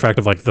for the sheer fact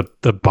of like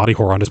the body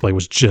horror on display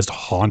was just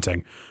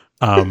haunting.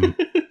 And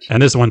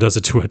this one does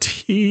it to a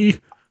T.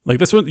 Like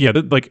this one, yeah,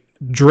 like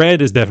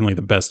dread is definitely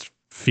the best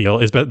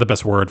the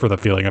best word for the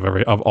feeling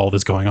of all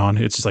this going on.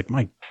 It's just like,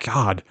 my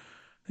God.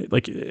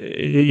 Like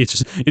it's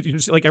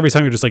just like every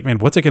time you're just like, man,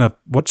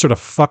 what sort of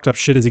fucked up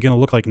shit is he gonna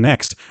look like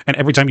next? And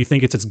every time you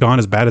think it's gone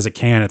as bad as it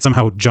can, it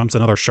somehow jumps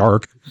another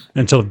shark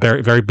until the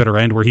very, very bitter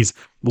end where he's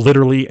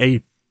literally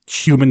a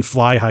human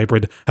fly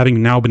hybrid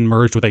having now been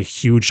merged with a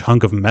huge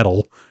hunk of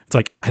metal. It's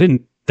like, I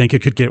didn't think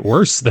it could get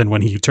worse than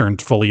when he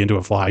turned fully into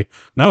a fly.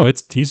 No,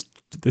 he's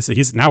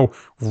now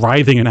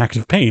writhing in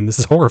active pain. This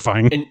is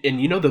horrifying. And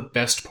the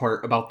best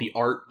part about the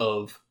art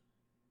of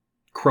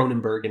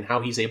Cronenberg and how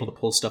he's able to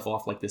pull stuff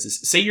off like this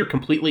is, say you're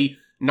completely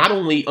not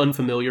only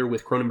unfamiliar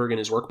with Cronenberg and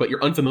his work, but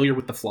you're unfamiliar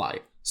with The Fly,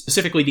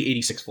 specifically the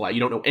 86 Fly. You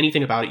don't know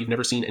anything about it. You've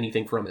never seen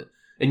anything from it.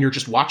 And you're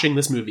just watching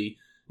this movie,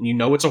 and you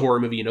know it's a horror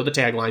movie. You know the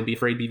tagline, be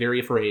afraid, be very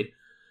afraid.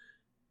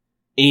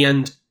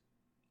 And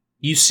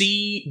you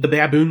see the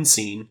baboon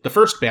scene, the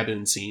first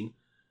baboon scene,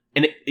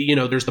 and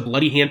there's the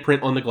bloody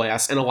handprint on the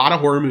glass. And a lot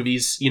of horror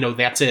movies,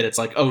 that's it. It's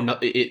like, oh no,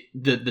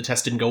 the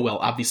test didn't go well.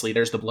 Obviously,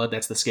 there's the blood.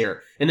 That's the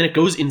scare. And then it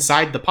goes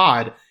inside the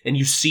pod, and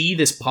you see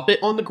this puppet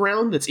on the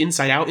ground that's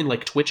inside out and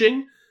like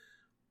twitching.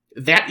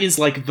 That is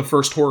like the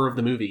first horror of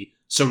the movie.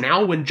 So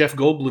now when Jeff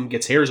Goldblum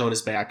gets hairs on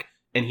his back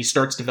and he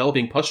starts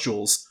developing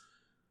pustules,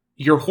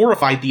 you're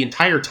horrified the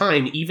entire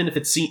time, even if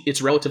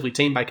it's relatively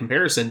tame by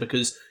comparison,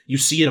 because you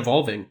see it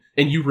evolving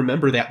and you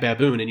remember that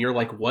baboon and you're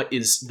like, what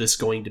is this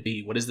going to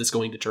be? What is this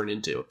going to turn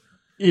into?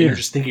 Yeah. And you're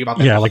just thinking about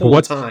that the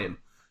whole time.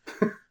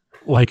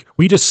 Like,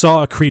 we just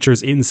saw a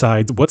creature's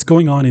insides. What's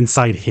going on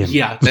inside him?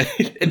 Yeah,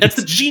 and that's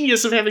the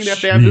genius of having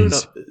that baboon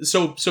up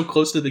so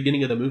close to the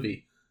beginning of the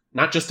movie.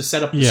 Not just to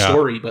set up the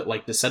story, but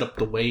like to set up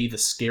the way the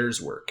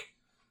scares work.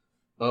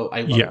 Oh,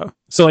 I love it.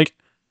 So like,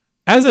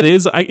 as it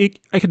is, I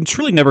can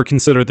truly never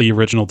consider the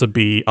original to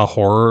be a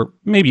horror,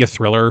 maybe a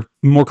thriller,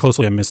 more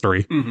closely a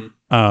mystery.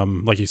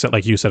 Mm-hmm. Like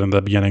you said in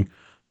the beginning.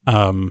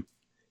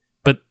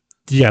 But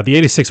yeah, the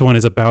 86 one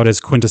is about as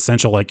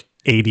quintessential like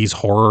 80s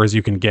horror as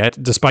you can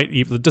get, despite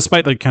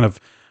the kind of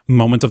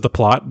moment of the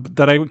plot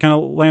that I kind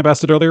of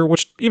lambasted earlier,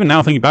 which even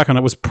now thinking back on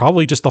it was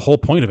probably just the whole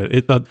point of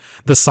it.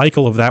 The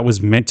cycle of that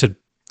was meant to,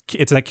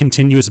 it's that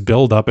continuous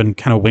build up and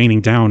kind of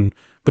waning down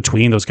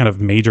between those kind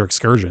of major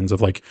excursions of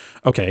like,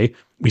 okay,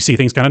 we see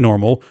things kind of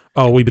normal.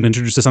 Oh, we've been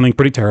introduced to something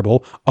pretty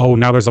terrible. Oh,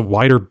 now there's a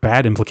wider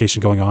bad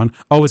implication going on.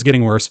 Oh, it's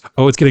getting worse.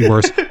 Oh, it's getting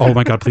worse. Oh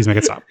my God, please make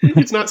it stop.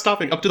 It's not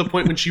stopping up to the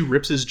point when she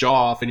rips his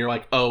jaw off and you're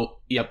like, oh,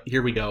 yep,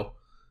 here we go.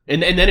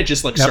 And then it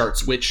just like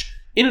starts, which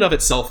in and of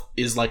itself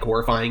is like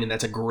horrifying. And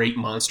that's a great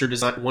monster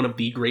design. One of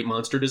the great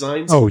monster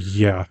designs. Oh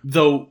yeah.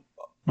 Though,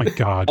 my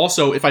God.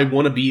 Also, if I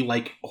want to be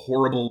like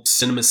horrible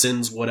cinema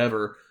sins,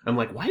 whatever, I'm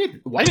like, why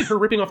did her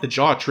ripping off the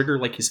jaw trigger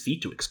like his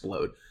feet to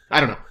explode? I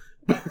don't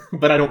know,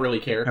 but I don't really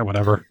care. Yeah,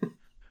 whatever.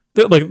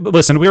 Like,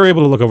 listen, we were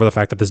able to look over the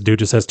fact that this dude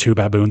just has 2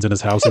 baboons in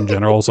his house in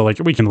general, so like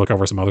we can look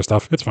over some other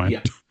stuff. It's fine.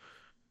 Yeah.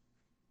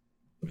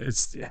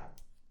 It's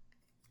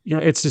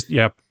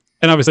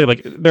and obviously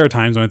like there are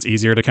times when it's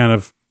easier to kind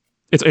of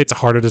it's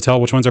harder to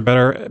tell which ones are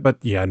better, but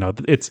yeah, no,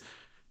 it's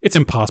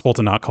impossible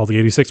to not call the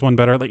 86 one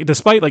better. Like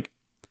despite like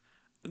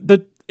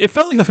it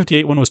felt like the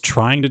 58 one was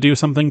trying to do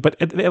something, but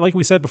like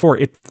we said before,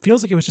 it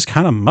feels like it was just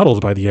kind of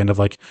muddled by the end of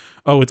like,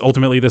 oh, it's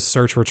ultimately this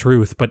search for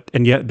truth,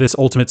 and yet this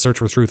ultimate search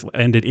for truth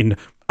ended in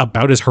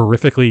about as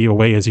horrifically a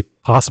way as you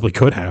possibly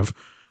could have.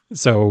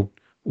 So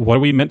what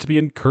are we meant to be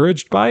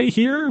encouraged by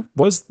here?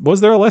 Was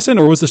there a lesson,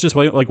 or was this just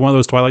like one of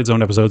those Twilight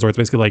Zone episodes where it's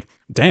basically like,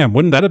 damn,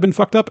 wouldn't that have been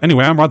fucked up?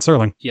 Anyway, I'm Rod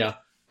Serling. Yeah.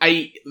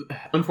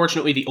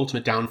 Unfortunately, the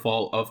ultimate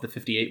downfall of the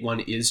 58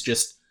 one is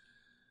just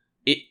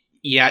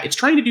it's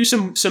trying to do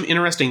some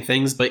interesting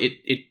things, but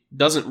it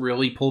doesn't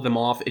really pull them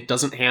off. It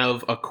doesn't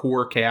have a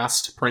core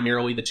cast,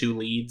 primarily the 2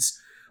 leads.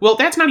 Well,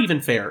 that's not even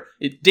fair.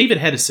 David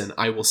Hedison,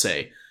 I will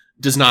say,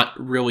 does not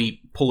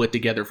really pull it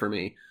together for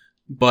me.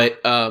 But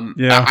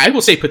I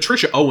will say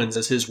Patricia Owens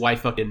as his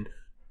wife fucking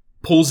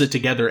pulls it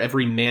together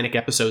every manic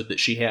episode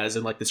that she has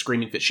in like the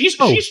Screaming Fit. She's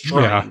trying.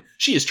 Yeah.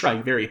 She is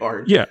trying very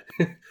hard. Yeah.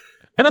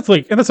 And that's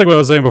like what I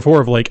was saying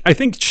before of like, I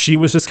think she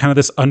was just kind of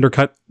this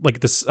undercut, like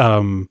this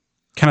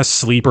kind of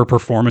sleeper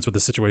performance with the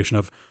situation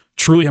of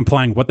truly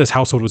implying what this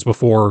household was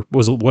before,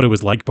 was what it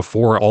was like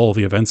before all of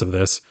the events of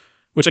this,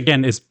 which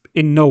again is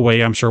in no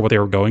way I'm sure what they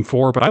were going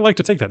for, but I like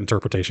to take that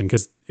interpretation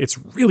because it's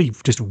really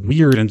just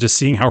weird, and just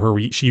seeing how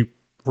she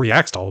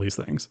reacts to all these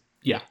things.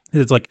 Yeah.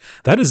 It's like,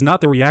 that is not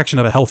the reaction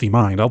of a healthy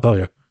mind, I'll tell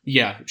you.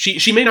 Yeah.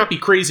 She may not be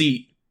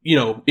crazy,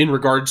 in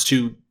regards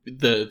to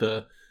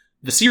the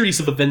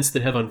series of events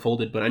that have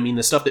unfolded, but I mean,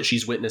 the stuff that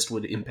she's witnessed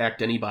would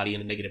impact anybody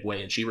in a negative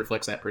way, and she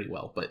reflects that pretty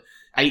well. But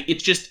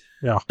it's just,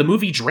 the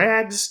movie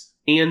drags,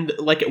 and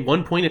like at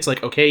one point it's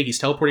like, okay, he's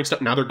teleporting stuff,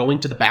 now they're going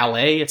to the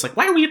ballet. It's like,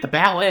 why are we at the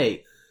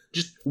ballet?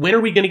 Just, when are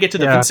we going to get to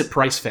the Vincent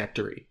Price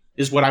factory,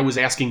 is what I was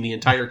asking the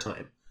entire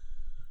time.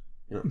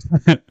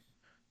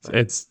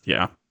 It's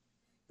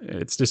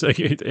just like,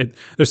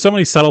 there's so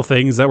many subtle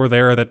things that were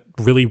there that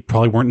really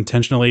probably weren't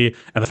intentionally,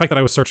 and the fact that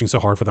I was searching so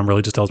hard for them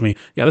really just tells me,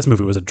 yeah, this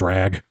movie was a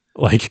drag.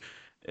 Like,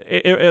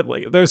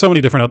 like there's so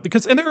many different,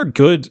 and there are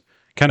good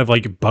kind of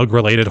like bug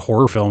related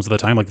horror films at the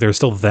time. Like there's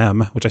still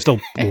Them, which I still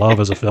love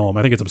as a film.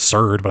 I think it's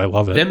absurd, but I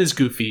love it. Them is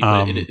goofy,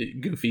 but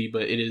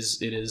it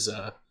is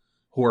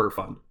horror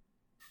fun.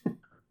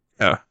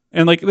 Yeah,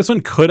 and like this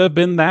one could have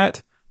been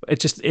that.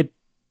 It just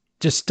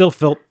still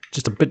felt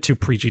just a bit too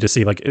preachy to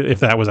see like if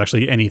that was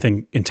actually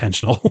anything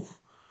intentional.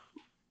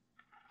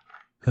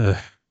 And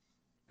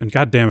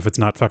goddamn if it's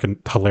not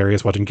fucking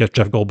hilarious watching Jeff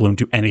Goldblum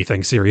do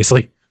anything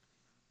seriously.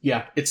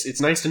 Yeah,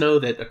 it's nice to know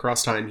that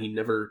across time he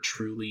never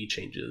truly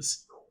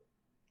changes.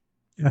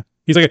 Yeah,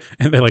 he's like,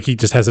 and then like he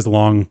just has his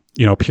long,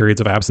 periods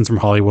of absence from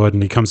Hollywood,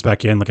 and he comes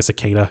back in like a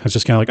cicada. It's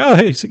just kind of like, oh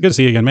hey, good to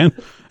see you again, man.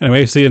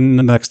 Anyway, see you in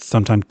the next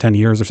sometime 10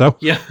 years or so.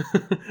 Yeah,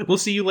 we'll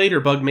see you later,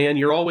 Bugman.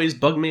 You're always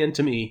Bugman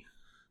to me.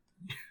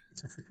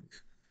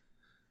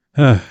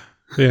 Yeah,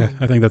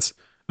 I think that's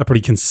a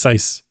pretty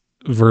concise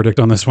verdict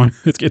on this one.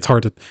 It's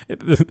hard to.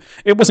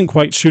 It wasn't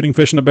quite shooting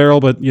fish in a barrel,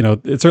 but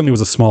it certainly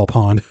was a small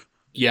pond.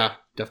 Yeah,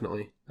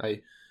 definitely.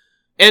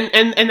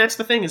 And that's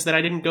the thing, is that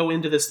I didn't go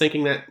into this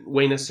thinking that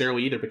way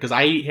necessarily either, because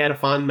I had a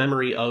fond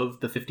memory of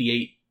the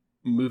 58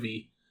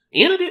 movie,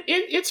 and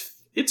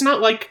it's not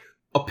like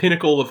a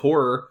pinnacle of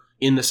horror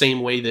in the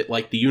same way that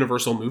like the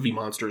Universal movie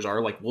monsters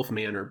are, like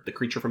Wolfman or The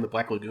Creature from the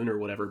Black Lagoon or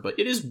whatever, but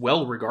it is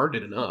well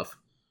regarded enough.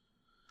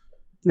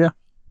 Yeah,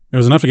 it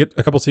was enough to get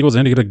a couple sequels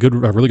and to get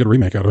a really good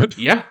remake out of it.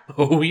 Yeah.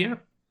 Oh yeah.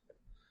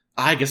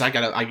 I guess I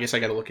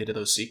gotta look into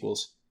those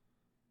sequels.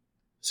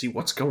 See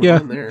what's going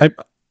on there.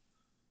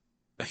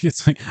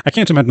 it's like, I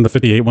can't imagine the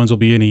 58 ones will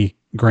be any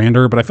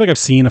grander, but I feel like I've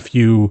seen a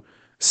few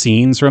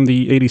scenes from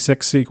the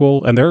 86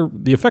 sequel, and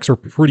the effects were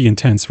pretty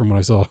intense from what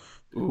I saw.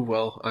 Ooh,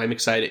 well, I'm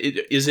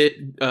excited. Is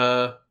it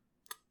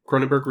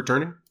Cronenberg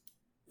returning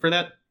for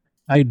that?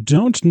 I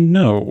don't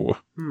know.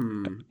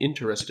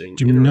 Interesting.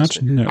 Do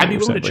not know. I'd be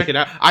willing sadly. to check it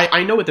out.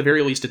 I know at the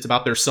very least it's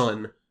about their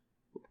son,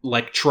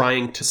 like,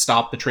 trying to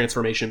stop the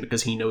transformation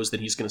because he knows that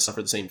he's going to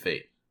suffer the same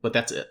fate. But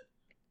that's it.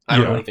 I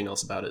don't know anything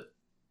else about it.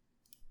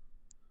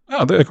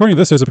 Oh, according to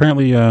this, there's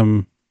apparently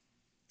oh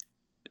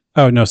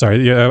no,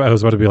 sorry. Yeah, I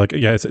was about to be like,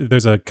 yeah,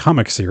 there's a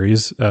comic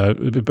series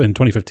in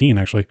 2015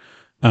 actually,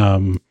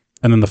 and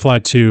then The Fly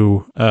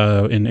 2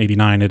 in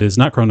 '89. It is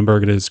not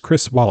Cronenberg. It is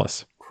Chris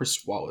Wallace.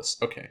 Chris Wallace.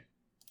 Okay.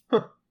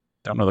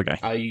 Don't know the guy.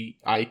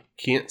 I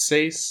can't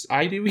say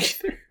I do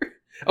either.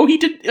 Oh, he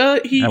did.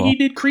 He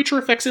did creature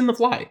effects in The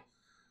Fly.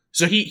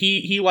 So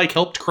he like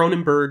helped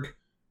Cronenberg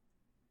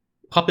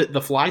puppet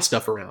the Fly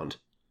stuff around.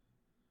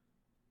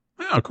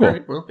 Oh, cool. All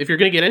right, well, if you're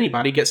gonna get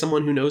anybody, get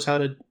someone who knows how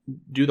to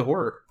do the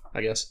horror,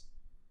 I guess.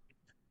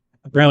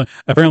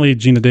 Apparently,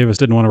 Gina Davis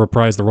didn't want to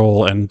reprise the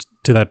role, and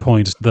to that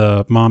point,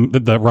 the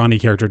Ronnie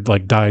character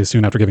like dies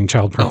soon after giving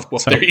childbirth. Oh, well,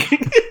 so there you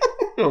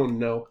Oh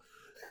no.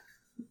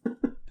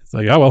 it's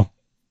like, oh well.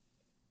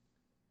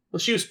 Well,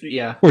 she was,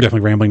 yeah. We're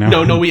definitely rambling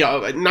now. No, we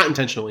not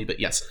intentionally, but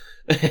yes.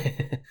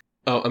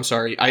 Oh, I'm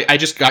sorry. I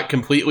just got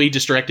completely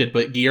distracted,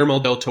 but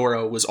Guillermo del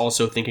Toro was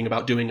also thinking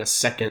about doing a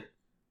second,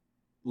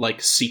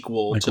 like,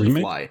 sequel like to remake?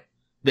 The Fly.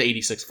 The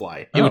 86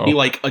 Fly. It would be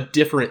like a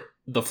different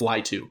The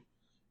Fly 2.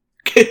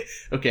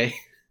 Okay.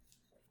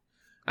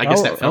 I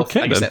guess that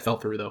fell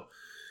through, though.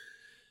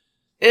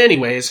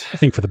 Anyways. I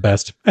think for the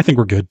best. I think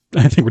we're good.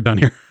 I think we're done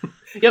here.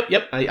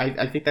 Yep.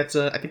 I think that's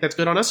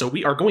good on us. So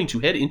we are going to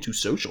head into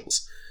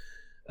socials.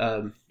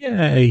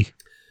 Yay.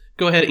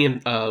 Go ahead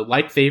and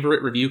like,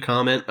 favorite, review,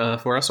 comment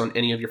for us on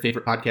any of your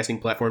favorite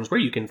podcasting platforms where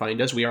you can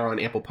find us. We are on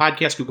Apple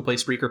Podcasts, Google Play,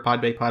 Spreaker,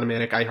 Podbay,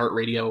 Podomatic,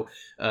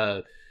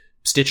 iHeartRadio,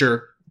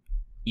 Stitcher,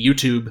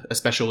 YouTube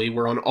especially.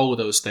 We're on all of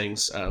those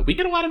things. We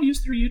get a lot of views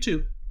through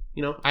YouTube.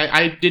 You know,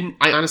 I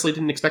honestly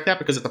didn't expect that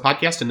because it's a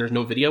podcast and there's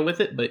no video with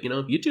it. But you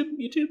know, YouTube,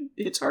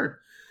 it's hard.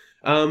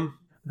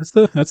 That's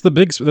the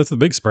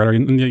big spreader.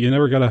 You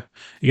never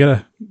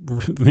you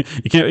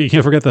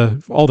can't forget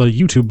all the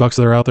YouTube bucks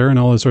that are out there and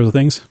all those sorts of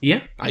things.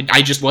 Yeah,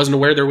 I just wasn't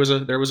aware there was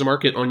a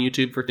market on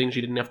YouTube for things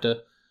you didn't have to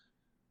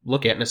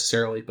look at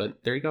necessarily.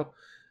 But there you go.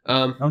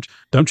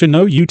 Don't you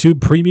know YouTube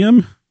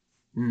Premium?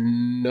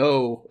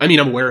 No, I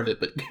mean I'm aware of it,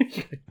 but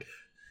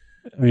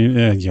I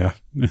mean yeah.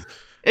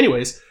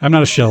 Anyways, I'm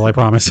not a shill, I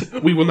promise.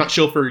 We will not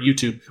shill for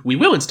YouTube. We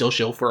will instill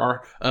shill for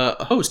our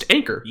host,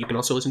 Anchor. You can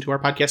also listen to our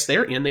podcast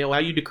there, and they allow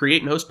you to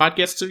create and host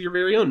podcasts of your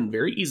very own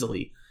very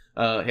easily.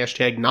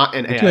 Hashtag not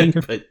an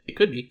ad, but it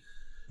could be.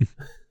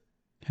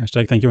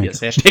 Hashtag thank you, Anchor. Yes,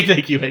 hashtag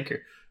thank you,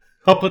 Anchor.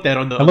 I'll put that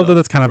on the... I love that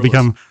that's kind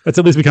of that's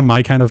at least become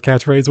my kind of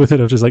catchphrase with it,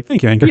 of just like,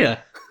 thank you, Anchor. Yeah.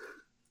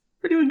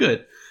 We're doing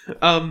good.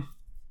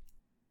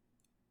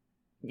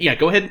 Yeah,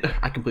 go ahead.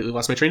 I completely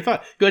lost my train of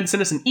thought. Go ahead and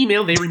send us an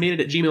email,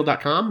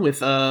 theyremadeit@gmail.com,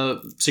 with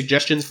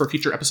suggestions for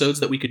future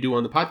episodes that we could do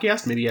on the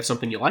podcast. Maybe you have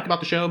something you like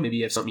about the show. Maybe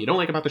you have something you don't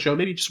like about the show.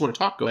 Maybe you just want to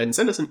talk. Go ahead and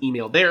send us an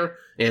email there,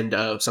 and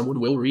someone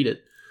will read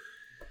it.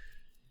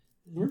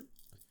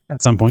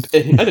 At some point.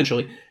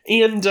 Eventually.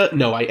 And,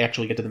 no, I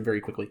actually get to them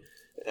very quickly.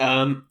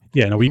 Yeah,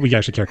 no, we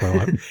actually care quite a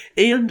lot.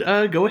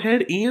 And go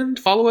ahead and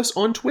follow us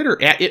on Twitter,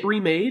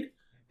 @ItRemade.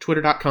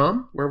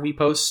 Twitter.com, where we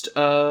post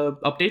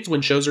updates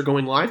when shows are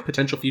going live,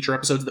 potential future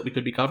episodes that we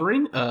could be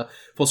covering,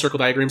 full circle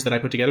diagrams that I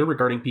put together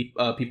regarding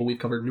people we've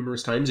covered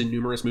numerous times in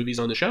numerous movies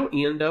on the show,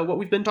 and what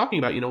we've been talking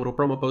about, little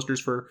promo posters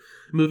for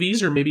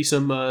movies, or maybe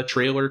some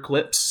trailer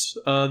clips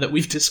that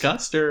we've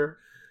discussed, or,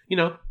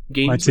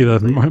 games. Might see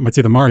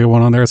the Mario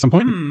one on there at some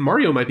point.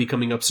 Mario might be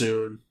coming up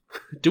soon.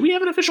 Do we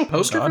have an official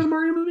poster for the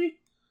Mario movie?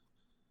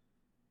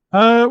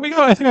 We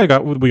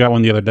got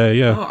one the other day,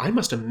 yeah. Oh, I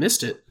must have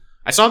missed it.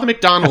 I saw the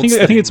McDonald's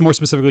I think it's more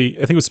specifically,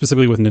 it was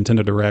specifically with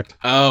Nintendo Direct.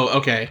 Oh,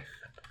 okay.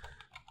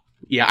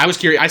 Yeah, I was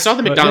curious. I saw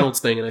the McDonald's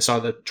thing, and I saw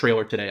the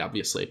trailer today,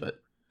 obviously, but...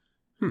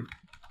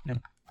 Yeah.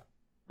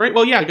 Right,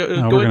 well, yeah, go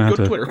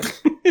to Twitter.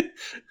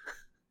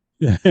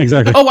 Yeah,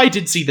 exactly. Oh, I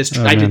did see this.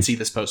 I did see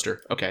this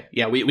poster. Okay,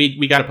 yeah,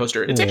 we got a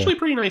poster. It's actually a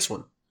pretty nice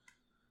one.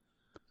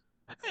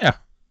 Yeah.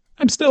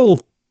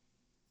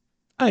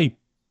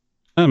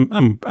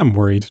 I'm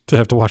worried to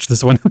have to watch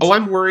this one. Oh,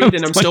 I'm worried,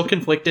 and I'm still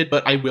conflicted,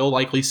 but I will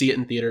likely see it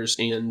in theaters.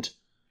 And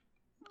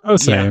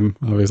same,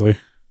 obviously.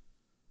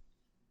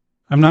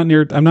 I'm not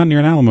near an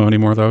Alamo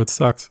anymore, though. It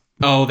sucks.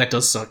 Oh, that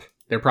does suck.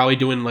 They're probably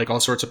doing like all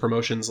sorts of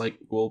promotions, like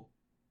we'll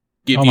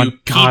give you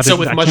pizza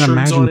with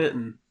mushrooms on it.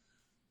 And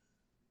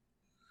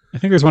I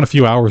think there's one a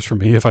few hours from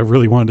me if I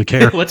really wanted to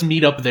care. Let's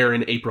meet up there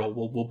in April.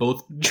 We'll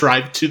both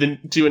drive to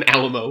an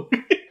Alamo.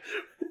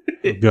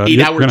 Oh, God,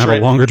 you're going to have a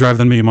longer drive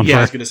than me, I'm on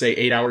I was going to say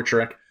 8-hour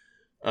trek.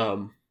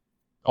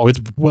 It's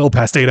well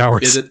past 8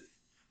 hours. Is it?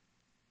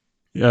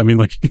 Yeah, I mean,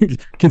 like,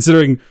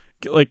 considering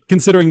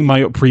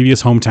my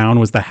previous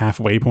hometown was the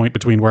halfway point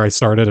between where I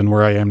started and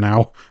where I am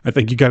now, I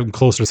think you got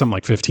closer to something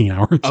like 15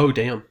 hours. Oh,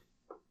 damn.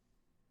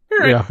 All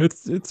right. Yeah,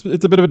 it's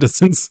a bit of a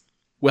distance.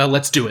 Well,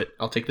 let's do it.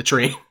 I'll take the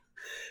train.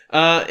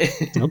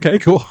 Okay,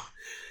 cool.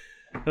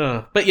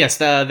 But yes,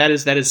 that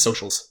is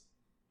socials,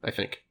 I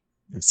think.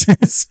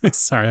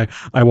 Sorry,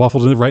 I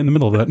waffled right in the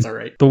middle of that. That's all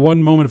right. The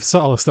one moment of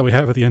solace that we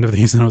have at the end of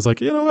these, and I was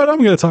like, you know what? I'm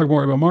going to talk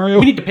more about Mario.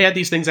 We need to pad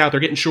these things out.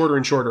 They're getting shorter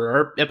and shorter.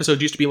 Our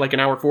episode used to be like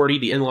an hour 40.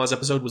 The in-laws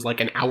episode was like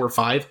an hour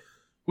 5.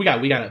 We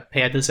gotta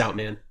pad this out,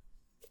 man.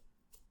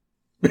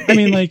 I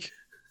mean, like,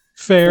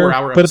 fair, 4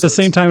 hour but at the episodes.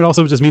 same time, it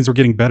also just means we're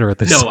getting better at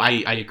this. No, I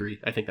agree.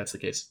 I think that's the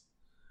case.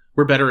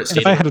 We're better at And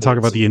stating if I had to talk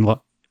about the in-law,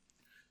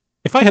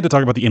 if I had to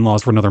talk about the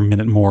in-laws for another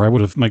minute more, I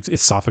would have, my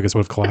esophagus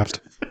would have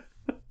collapsed.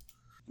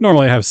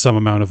 Normally, I have some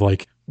amount of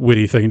like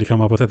witty thing to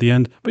come up with at the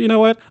end, but you know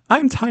what?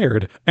 I'm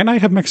tired, and I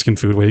have Mexican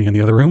food waiting in the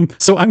other room,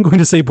 so I'm going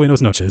to say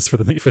Buenos noches for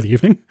the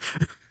evening.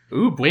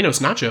 Ooh, Buenos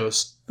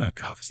Nachos. Oh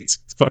god, it's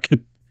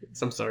fucking.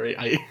 I'm sorry.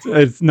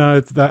 It's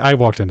that I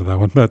walked into that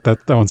one.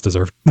 That one's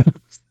deserved.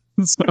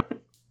 So,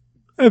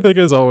 I think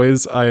as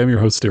always, I am your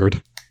host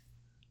Stuart,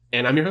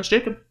 And I'm your host,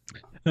 Jacob.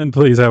 and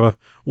please have a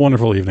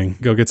wonderful evening.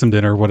 Go get some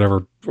dinner,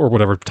 whatever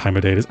time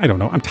of day it is. I don't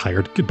know. I'm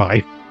tired.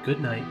 Goodbye. Good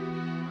night.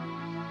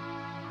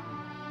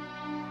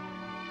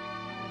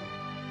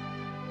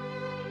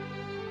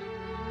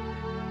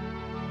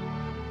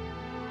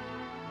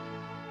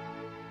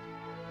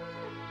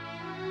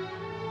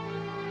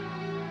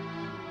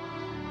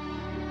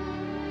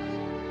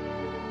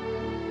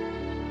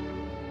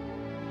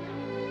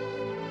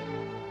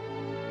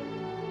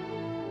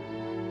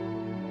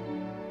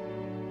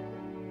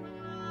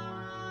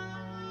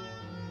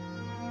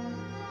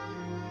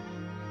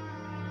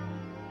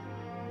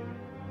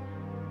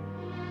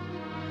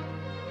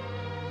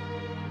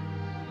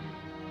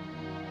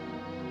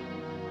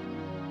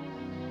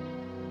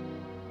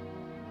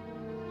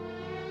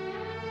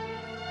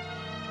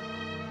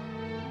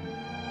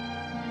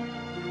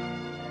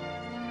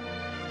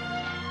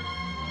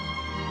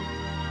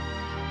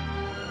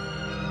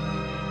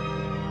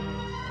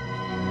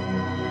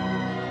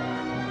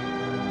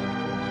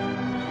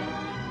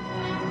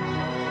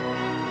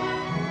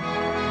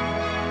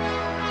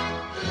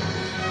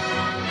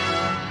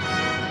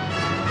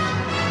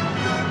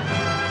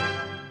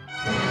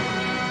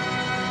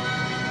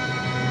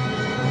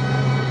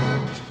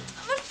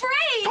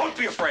 Don't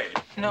be afraid.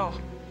 No.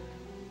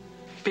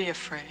 Be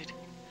afraid.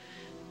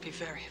 Be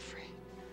very afraid.